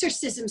an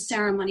exorcism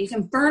ceremony. You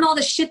can burn all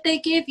the shit they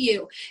give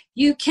you.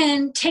 You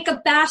can take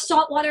a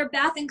saltwater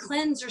bath and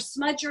cleanse or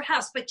smudge your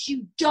house, but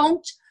you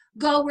don't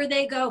go where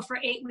they go for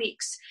 8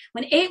 weeks.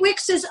 When 8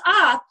 weeks is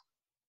up,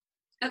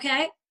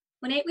 okay?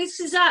 When 8 weeks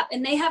is up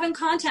and they haven't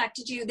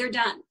contacted you, they're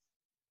done.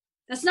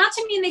 That's not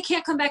to mean they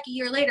can't come back a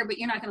year later, but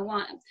you're not going to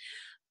want them.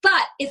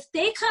 But if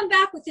they come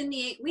back within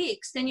the 8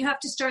 weeks, then you have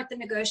to start the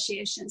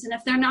negotiations. And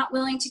if they're not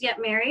willing to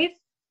get married,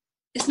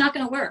 it's not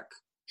going to work.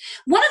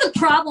 One of the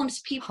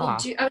problems people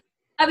do,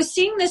 I was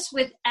seeing this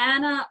with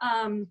Anna,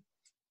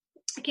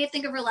 I can't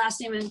think of her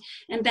last name,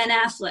 and Ben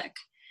Affleck.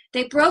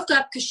 They broke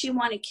up because she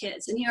wanted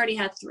kids and he already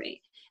had 3.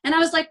 And I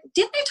was like,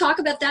 didn't they talk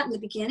about that in the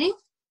beginning?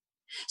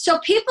 So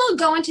people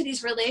go into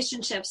these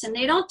relationships and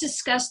they don't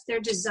discuss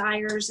their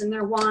desires and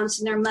their wants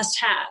and their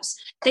must-haves.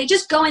 They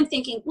just go in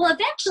thinking, well,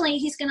 eventually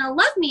he's going to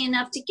love me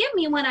enough to give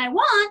me what I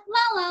want,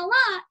 la, la,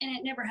 la, and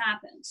it never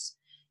happens.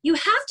 You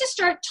have to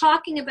start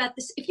talking about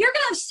this. If you're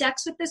going to have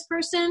sex with this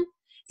person,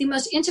 the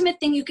most intimate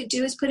thing you could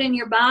do is put in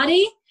your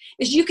body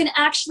is you can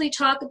actually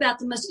talk about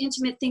the most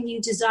intimate thing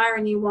you desire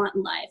and you want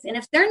in life. And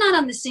if they're not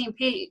on the same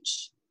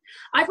page,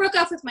 I broke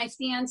up with my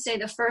fiance,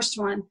 the first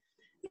one,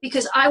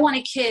 because I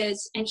wanted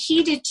kids and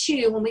he did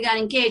too when we got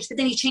engaged, but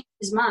then he changed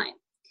his mind.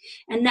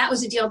 And that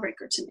was a deal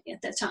breaker to me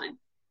at that time.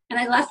 And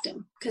I left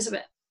him because of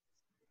it.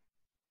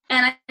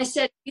 And I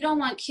said, you don't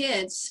want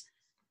kids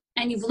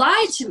and you've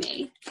lied to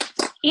me.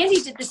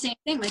 Andy did the same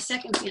thing, my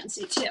second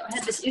fiance too. I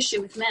had this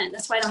issue with men.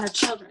 That's why I don't have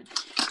children.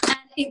 And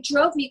it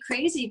drove me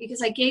crazy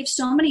because I gave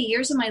so many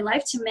years of my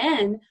life to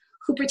men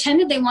who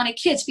pretended they wanted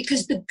kids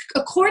because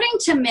according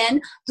to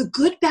men, the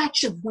good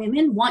batch of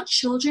women want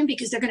children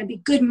because they're going to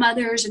be good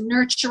mothers and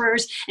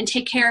nurturers and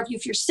take care of you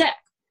if you're sick.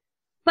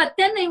 But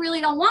then they really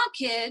don't want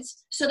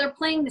kids, so they're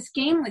playing this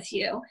game with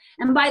you.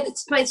 And by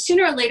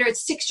sooner or later,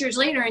 it's 6 years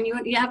later, and you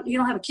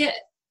don't have a kid.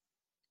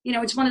 You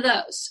know, it's one of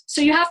those.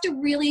 So you have to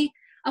really.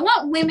 I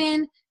want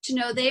women to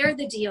know they are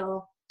the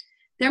deal.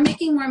 They're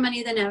making more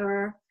money than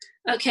ever.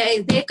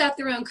 Okay, they've got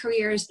their own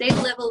careers. They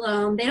live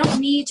alone. They don't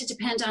need to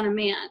depend on a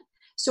man.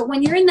 So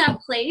when you're in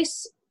that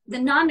place, the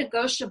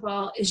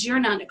non-negotiable is your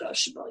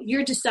non-negotiable.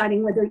 You're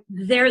deciding whether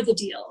they're the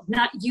deal,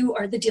 not you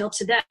are the deal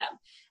to them.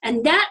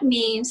 And that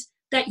means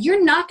that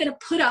you're not going to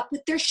put up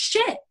with their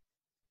shit,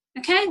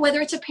 okay,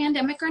 whether it's a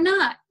pandemic or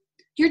not.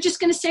 You're just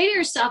going to say to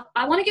yourself,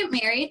 I want to get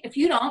married. If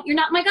you don't, you're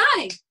not my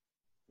guy.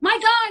 My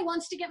guy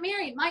wants to get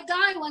married. My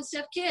guy wants to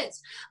have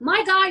kids.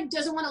 My guy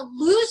doesn't want to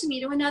lose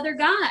me to another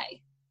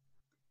guy.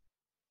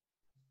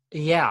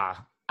 Yeah.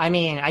 I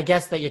mean, I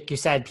guess that like you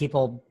said,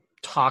 people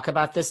talk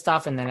about this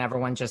stuff and then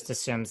everyone just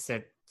assumes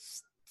that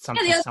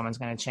someone's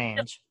going to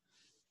change.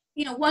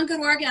 You know, one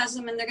good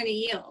orgasm and they're going to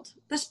yield.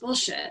 That's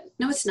bullshit.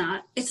 No, it's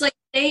not. It's like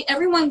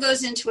everyone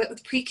goes into it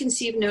with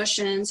preconceived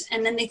notions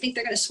and then they think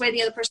they're going to sway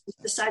the other person to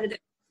the side of it,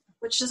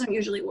 which doesn't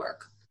usually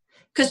work.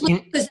 Because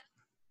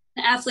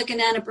Affleck and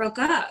Anna broke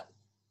up.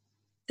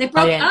 They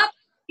broke up.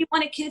 He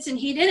wanted kids and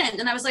he didn't.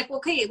 And I was like,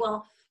 okay,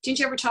 well, didn't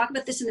you ever talk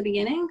about this in the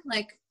beginning?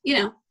 Like, you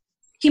know,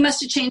 he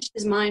must have changed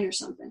his mind or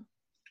something.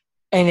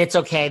 And it's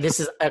okay.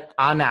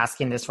 I'm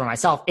asking this for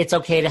myself. It's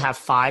okay to have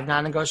 5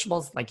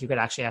 non-negotiables. Like you could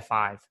actually have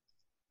 5.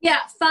 Yeah,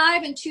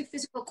 5 and 2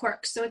 physical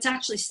quirks. So it's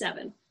actually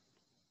 7.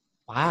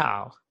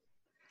 Wow.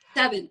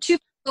 7, 2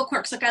 physical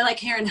quirks. Like I like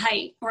hair and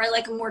height, or I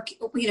like them more,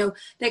 you know,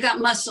 they got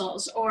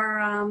muscles,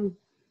 or,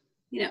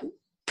 you know,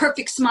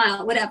 perfect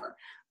smile, whatever.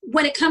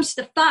 When it comes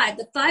to the 5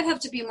 have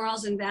to be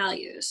morals and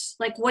values.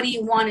 Like, what do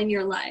you want in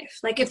your life?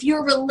 Like, if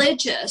you're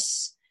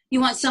religious, you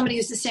want somebody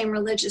who's the same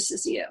religious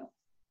as you.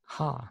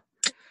 Huh.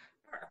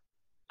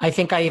 I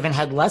think I even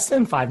had less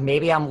than 5.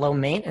 Maybe I'm low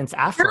maintenance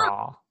after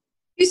all.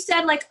 You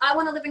said, like, I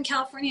want to live in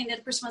California and the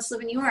other person wants to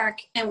live in New York,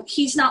 and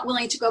he's not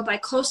willing to go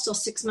bi-coastal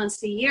 6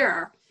 months a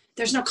year.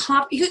 There's no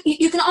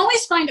you can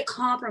always find a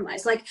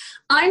compromise. Like,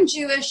 I'm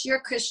Jewish, you're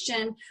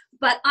Christian,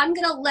 but I'm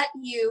going to let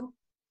you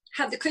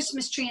have the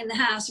Christmas tree in the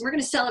house, and we're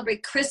going to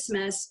celebrate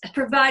Christmas,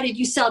 provided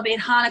you celebrate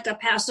Hanukkah,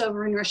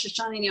 Passover, and Rosh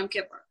Hashanah and Yom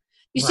Kippur.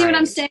 You see what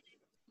I'm saying?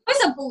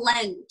 There's a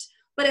blend.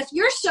 But if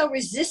you're so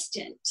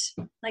resistant,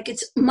 like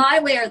it's my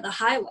way or the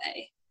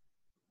highway,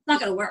 it's not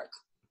going to work.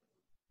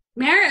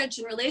 Marriage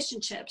and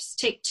relationships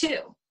take 2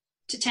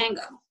 to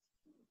tango,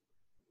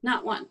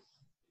 not 1.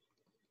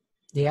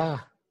 Yeah.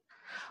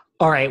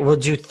 All right, we'll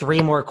do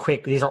 3 more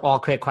quick. These are all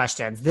quick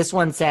questions. This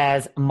one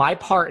says, my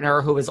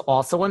partner, who is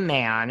also a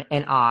man,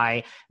 and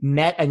I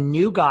met a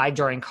new guy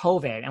during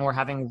COVID, and we're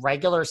having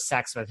regular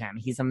sex with him.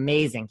 He's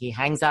amazing. He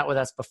hangs out with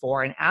us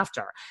before and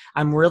after.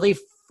 I'm really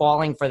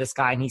falling for this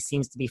guy, and he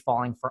seems to be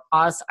falling for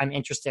us. I'm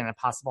interested in a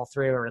possible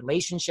 3-way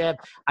relationship.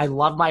 I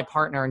love my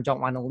partner and don't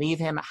want to leave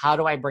him. How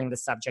do I bring the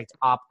subject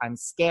up? I'm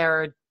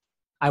scared.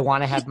 I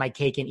want to have my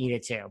cake and eat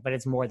it too, but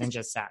it's more than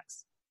just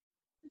sex.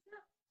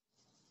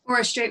 Or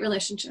a straight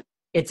relationship.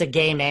 It's a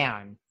gay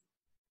man.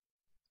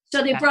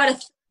 So they brought a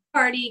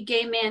third-party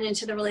gay man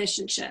into the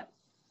relationship.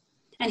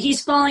 And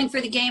he's falling for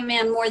the gay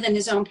man more than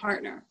his own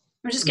partner.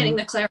 We're just getting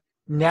the clarity.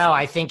 No,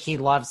 I think he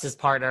loves his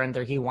partner and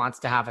he wants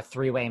to have a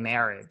 3-way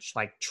marriage,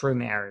 like true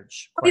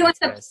marriage. He wants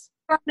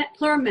a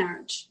plural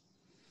marriage.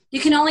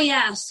 You can only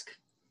ask.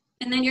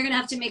 And then you're going to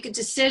have to make a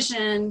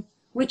decision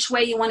which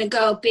way you want to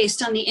go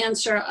based on the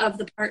answer of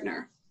the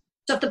partner.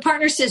 So if the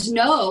partner says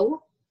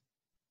no,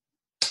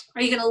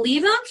 are you going to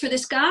leave him for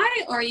this guy,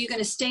 or are you going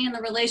to stay in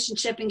the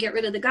relationship and get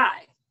rid of the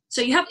guy?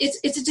 So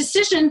it's a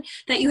decision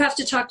that you have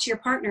to talk to your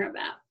partner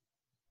about.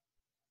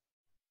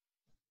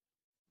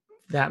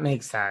 That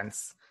makes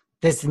sense.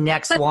 This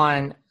next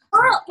one.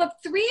 But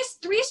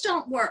threes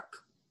don't work.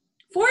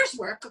 4s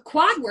work. A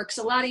quad works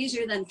a lot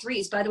easier than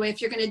 3s, by the way,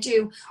 if you're going to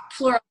do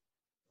plural.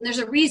 There's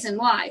a reason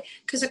why.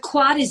 Because a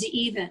quad is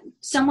even.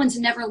 Someone's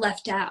never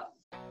left out.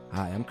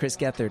 Hi, I'm Chris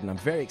Gethard, and I'm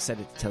very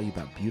excited to tell you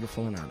about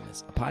Beautiful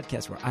Anonymous, a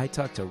podcast where I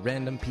talk to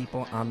random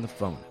people on the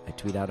phone. I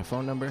tweet out a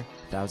phone number,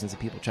 thousands of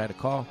people try to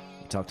call.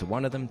 You talk to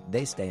one of them,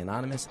 they stay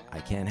anonymous. I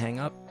can't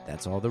hang up.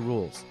 That's all the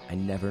rules. I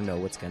never know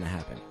what's going to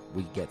happen.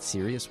 We get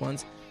serious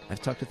ones.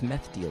 I've talked with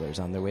meth dealers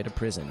on their way to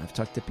prison. I've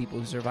talked to people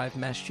who survived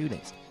mass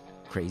shootings.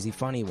 Crazy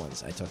funny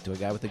ones. I talked to a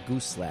guy with a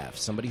goose laugh,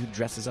 somebody who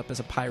dresses up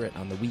as a pirate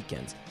on the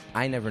weekends.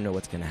 I never know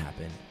what's going to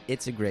happen.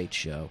 It's a great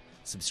show.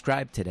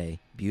 Subscribe today,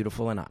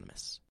 Beautiful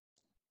Anonymous.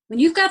 When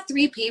you've got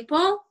 3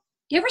 people,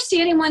 you ever see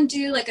anyone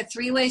do like a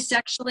 3-way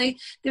sexually?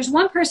 There's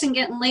one person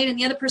getting laid and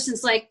the other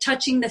person's like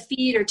touching the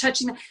feet or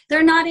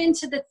they're not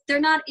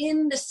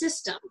in the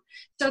system.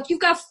 So if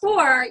you've got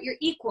 4, you're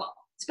equal.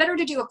 It's better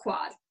to do a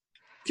quad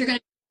if you're going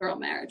to do a girl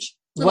marriage.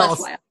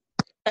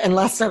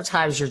 Unless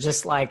sometimes you're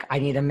just like, I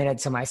need a minute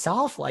to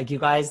myself. Like, you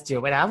guys do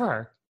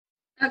whatever.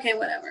 Okay,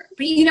 whatever.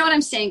 But you know what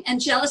I'm saying?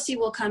 And jealousy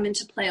will come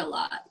into play a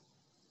lot.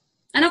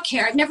 I don't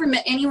care. I've never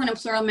met anyone in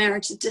plural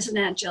marriage that doesn't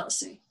have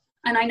jealousy.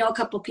 And I know a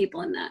couple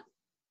people in that.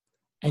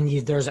 And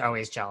there's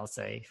always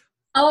jealousy.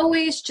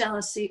 Always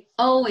jealousy.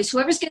 Always.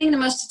 Whoever's getting the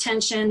most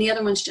attention, the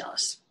other one's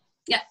jealous.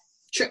 Yeah,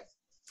 true.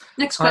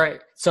 Next question. All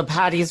right. So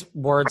Patty's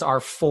words are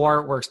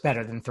 4 works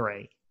better than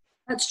 3.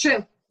 That's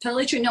true.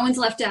 Totally true. No one's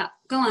left out.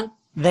 Go on.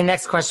 The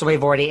next question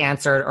we've already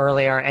answered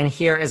earlier, and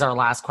here is our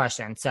last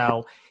question.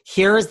 So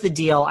here is the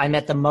deal. I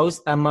met the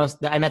most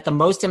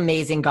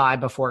amazing guy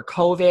before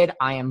COVID.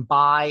 I am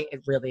bi.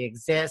 It really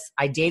exists.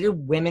 I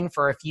dated women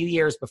for a few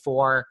years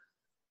before,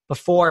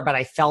 but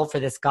I fell for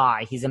this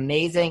guy. He's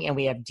amazing and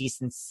we have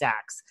decent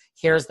sex.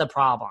 Here's the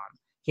problem.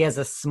 He has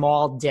a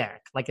small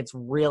dick. Like, it's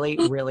really,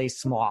 really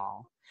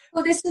small.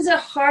 Well, this is a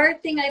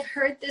hard thing. I've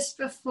heard this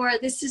before.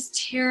 This is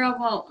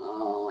terrible.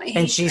 Oh, I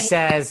hate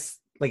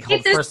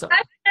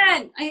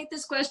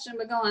this question,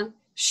 but go on.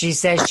 She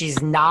says she's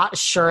not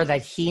sure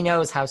that he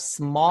knows how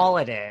small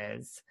it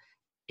is.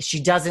 She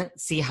doesn't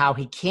see how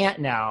he can't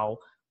know,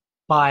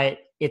 but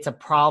it's a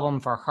problem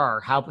for her.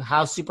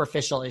 How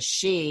superficial is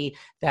she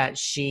that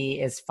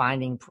she is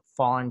finding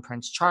fallen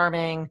Prince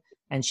Charming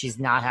and she's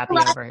not happy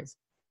over his?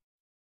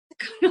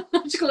 I'm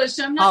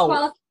not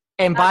qualified.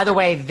 And by the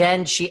way,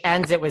 then she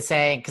ends it with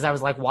saying, because I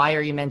was like, why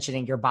are you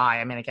mentioning you're bi?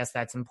 I mean, I guess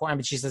that's important.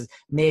 But she says,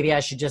 maybe I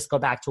should just go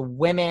back to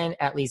women.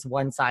 At least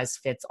one size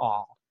fits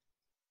all.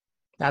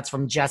 That's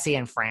from Jessie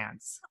in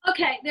France.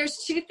 Okay, there's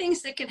 2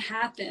 things that could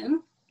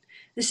happen.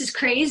 This is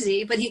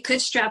crazy, but he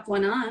could strap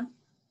one on.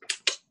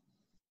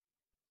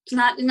 It's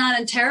not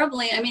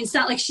terribly. I mean, it's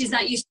not like she's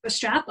not used to a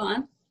strap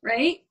on,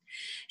 right?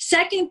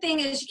 Second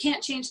thing is you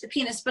can't change the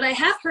penis, but I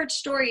have heard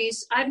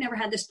stories. I've never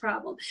had this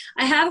problem.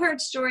 I have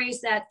heard stories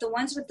that the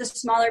ones with the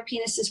smaller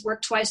penises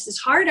work twice as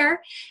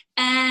harder.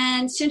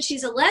 And since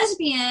she's a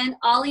lesbian,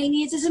 all he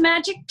needs is a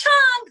magic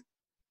tongue.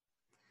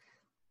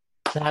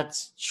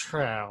 That's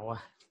true.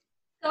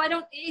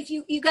 So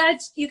you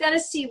gotta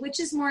see which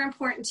is more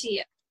important to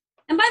you.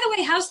 And by the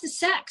way, how's the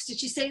sex? Did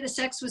she say the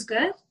sex was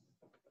good?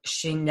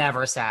 She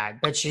never said,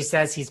 but she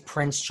says he's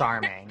Prince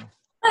Charming.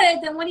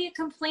 But then what are you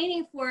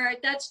complaining for?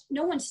 That's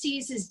no one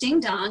sees his ding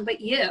dong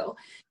but you.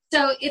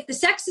 So if the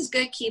sex is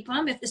good, keep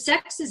him. If the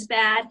sex is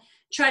bad,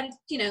 try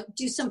to,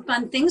 do some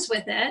fun things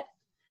with it.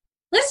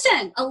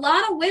 Listen, a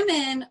lot of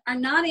women are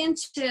not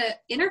into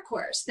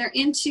intercourse. They're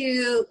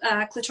into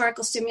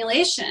clitorical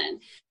stimulation.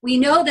 We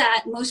know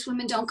that most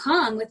women don't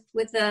come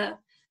with a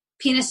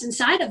penis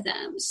inside of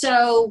them.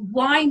 So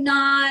why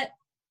not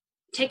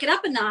take it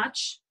up a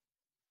notch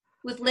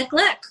with lick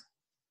lick?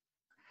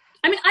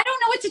 I mean, I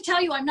don't know what to tell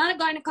you. I'm not a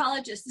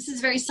gynecologist. This is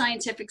very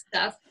scientific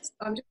stuff. So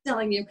I'm just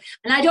telling you.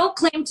 And I don't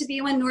claim to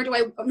be one,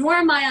 nor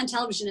am I on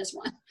television as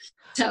one.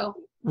 So.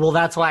 Well,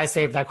 that's why I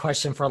saved that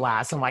question for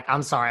last.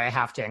 I'm sorry, I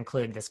have to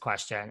include this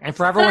question. And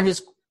for everyone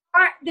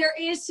there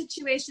is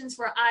situations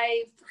where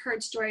I've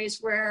heard stories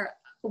where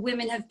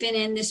women have been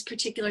in this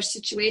particular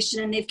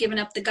situation and they've given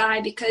up the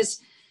guy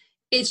because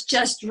it's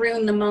just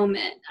ruined the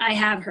moment. I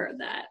have heard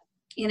that,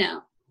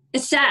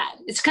 It's sad.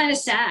 It's kind of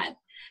sad.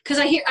 Because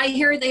I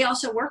hear they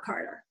also work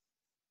harder.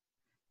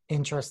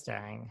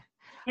 Interesting.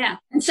 Yeah.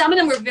 And some of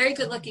them were very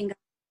good looking.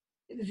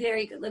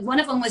 Very good. One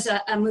of them was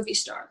a movie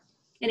star,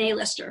 an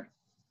A-lister.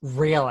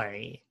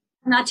 Really?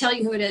 I'm not telling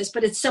you who it is,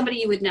 but it's somebody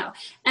you would know.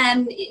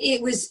 And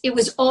it was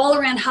all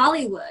around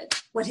Hollywood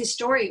what his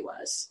story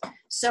was.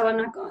 So I'm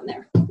not going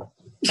there.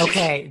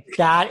 Okay.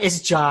 That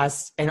is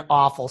just an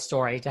awful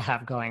story to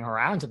have going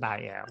around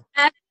about you.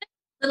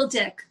 Little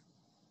dick.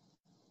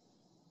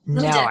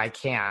 No, I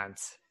can't.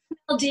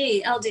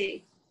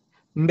 LD.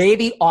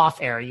 Maybe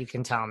off air you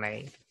can tell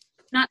me.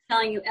 Not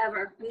telling you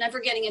ever. I'm never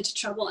getting into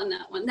trouble on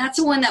that one. That's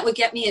the one that would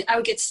get me. I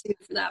would get sued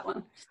for that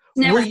one.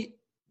 Never. Well,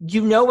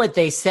 you know what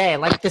they say.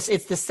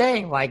 It's the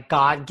saying,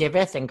 God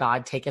giveth and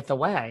God taketh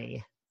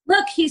away.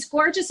 Look, he's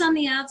gorgeous on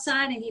the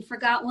outside and he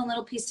forgot one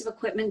little piece of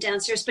equipment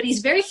downstairs, but he's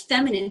very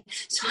feminine.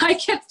 So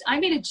I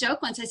made a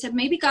joke once. I said,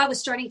 maybe God was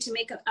starting to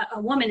make a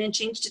woman and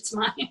changed its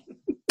mind.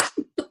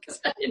 Because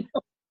I didn't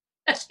know.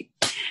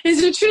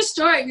 It's a true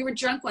story. We were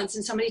drunk once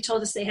and somebody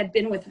told us they had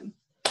been with him.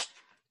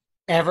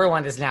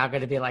 Everyone is now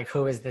going to be like,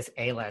 who is this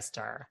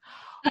A-lister?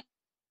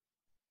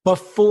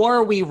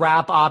 Before we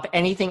wrap up,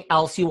 anything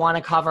else you want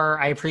to cover?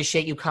 I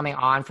appreciate you coming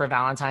on for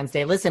Valentine's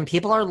Day. Listen,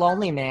 people are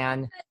lonely,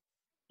 man. I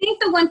think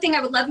the one thing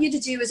I would love you to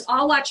do is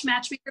all watch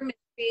Matchmaker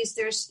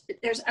Mysteries.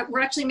 We're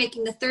actually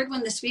making the third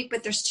one this week,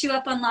 but there's 2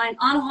 up online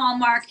on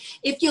Hallmark.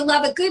 If you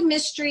love a good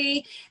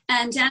mystery,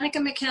 and Danica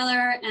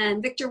McKellar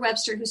and Victor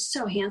Webster, who's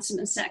so handsome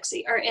and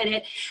sexy, are in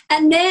it.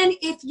 And then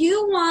if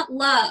you want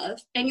love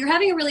and you're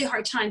having a really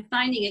hard time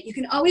finding it, you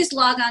can always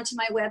log on to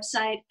my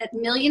website at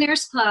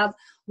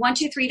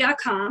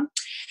millionairesclub123.com.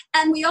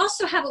 And we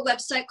also have a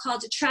website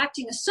called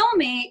Attracting a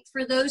Soulmate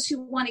for those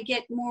who want to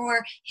get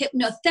more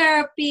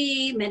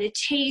hypnotherapy,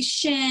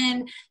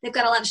 meditation. They've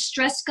got a lot of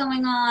stress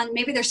going on.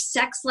 Maybe their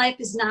sex life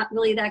is not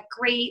really that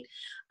great.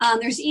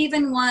 There's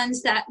even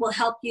ones that will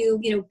help you,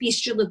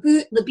 boost your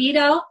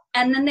libido.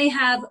 And then they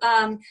have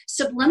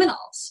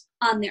subliminals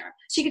on there.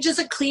 So you can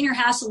just clean your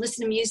house and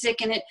listen to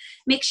music and it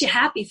makes you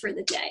happy for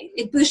the day.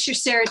 It boosts your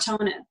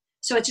serotonin.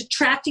 So it's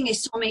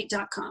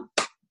attractingasoulmate.com.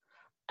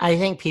 I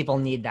think people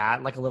need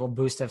that, a little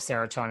boost of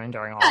serotonin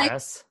during all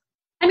this.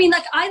 I mean,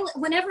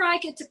 whenever I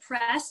get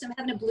depressed, I'm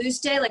having a blues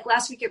day.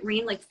 Last week it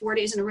rained 4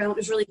 days in a row. It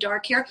was really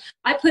dark here.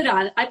 I put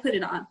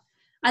it on.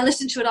 I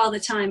listen to it all the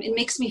time. It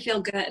makes me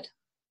feel good.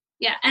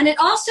 Yeah. And it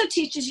also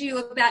teaches you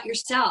about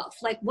yourself,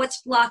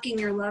 what's blocking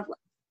your love life.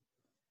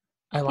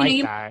 I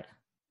like that.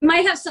 You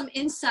might have some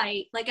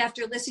insight,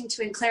 after listening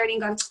to it in clarity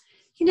and going,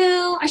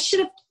 I should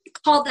have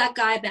called that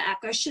guy back.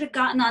 I should have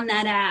gotten on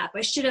that app.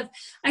 I should have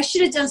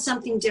done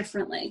something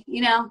differently,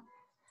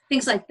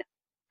 things like that.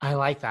 I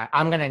like that.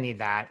 I'm going to need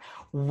that.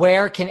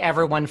 Where can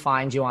everyone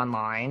find you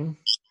online?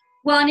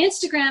 Well, on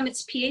Instagram,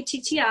 it's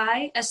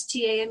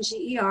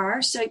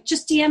PattiStanger. So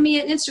just DM me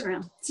at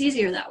Instagram. It's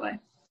easier that way.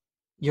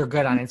 You're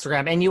good on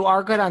Instagram. And you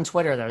are good on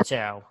Twitter, though,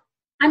 too.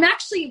 I'm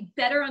actually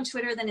better on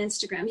Twitter than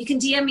Instagram. You can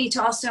DM me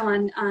also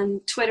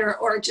on Twitter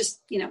or just,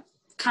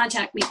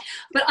 contact me.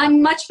 But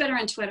I'm much better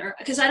on Twitter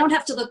because I don't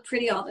have to look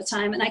pretty all the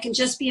time and I can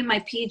just be in my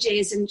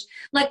PJs. And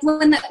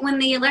when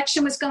the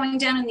election was going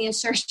down in the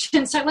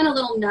insurgents, I went a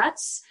little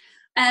nuts.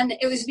 And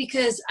it was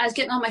because I was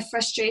getting all my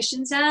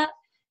frustrations out,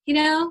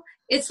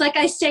 It's like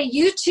I say,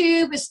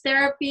 YouTube is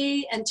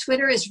therapy and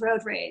Twitter is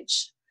road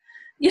rage.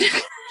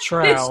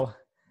 True.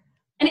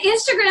 And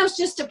Instagram's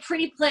just a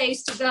pretty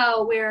place to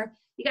go where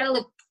you got to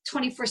look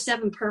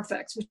 24/7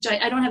 perfect, which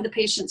I don't have the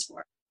patience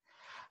for.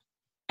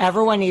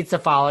 Everyone needs to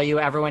follow you.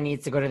 Everyone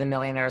needs to go to the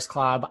Millionaires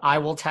Club. I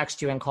will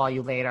text you and call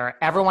you later.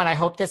 Everyone, I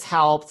hope this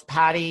helped.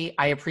 Patti,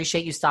 I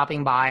appreciate you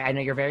stopping by. I know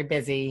you're very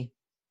busy.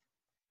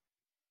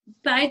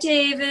 Bye,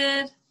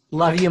 David.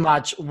 Love you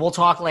much. We'll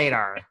talk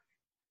later.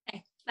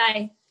 Okay,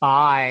 bye.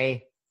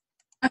 Bye.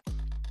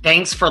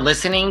 Thanks for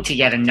listening to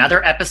yet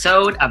another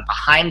episode of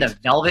Behind the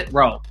Velvet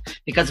Rope.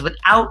 Because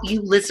without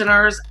you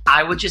listeners,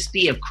 I would just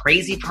be a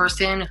crazy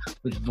person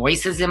with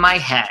voices in my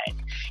head.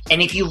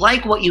 And if you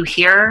like what you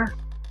hear,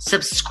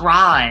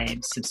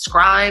 subscribe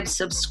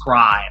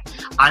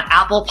on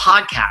Apple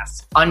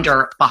Podcasts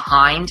under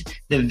Behind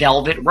the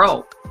Velvet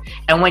Rope.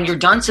 And when you're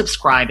done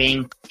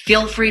subscribing,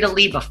 feel free to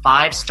leave a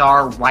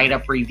 5-star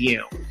write-up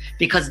review,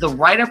 because the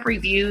write-up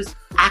reviews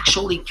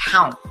actually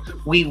count.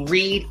 We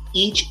read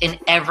each and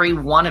every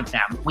one of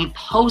them. We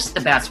post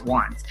the best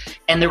ones,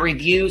 and the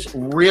reviews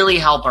really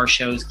help our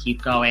shows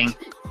keep going,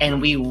 and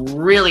we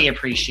really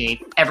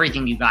appreciate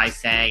everything you guys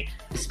say,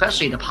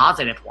 especially the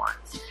positive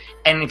ones.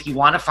 And if you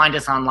want to find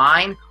us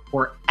online,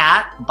 we're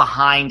at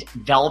Behind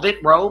Velvet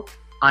Rope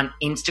on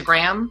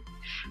Instagram.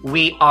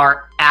 We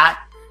are at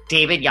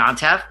David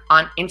Yontef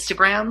on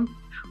Instagram.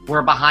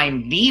 We're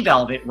Behind the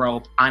Velvet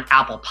Rope on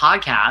Apple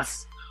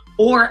Podcasts.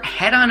 Or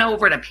head on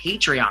over to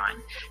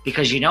Patreon,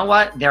 because you know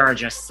what? There are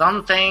just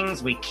some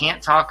things we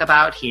can't talk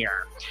about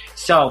here.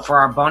 So for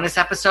our bonus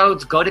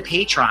episodes, go to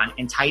Patreon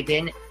and type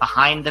in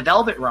Behind the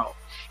Velvet Rope.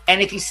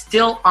 And if you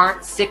still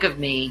aren't sick of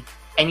me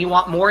and you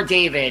want more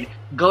David,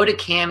 go to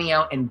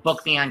Cameo and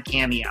book me on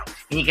Cameo.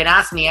 And you can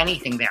ask me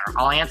anything there.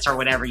 I'll answer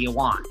whatever you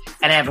want.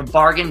 And I have a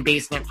bargain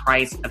basement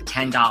price of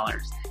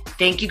 $10.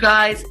 Thank you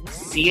guys.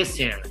 See you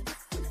soon.